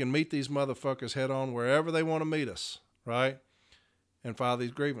 We can meet these motherfuckers head on wherever they want to meet us, right? And file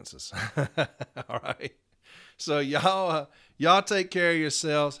these grievances. All right. So y'all Y'all take care of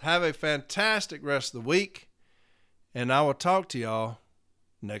yourselves. Have a fantastic rest of the week. And I will talk to y'all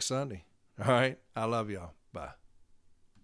next Sunday. All right? I love y'all. Bye.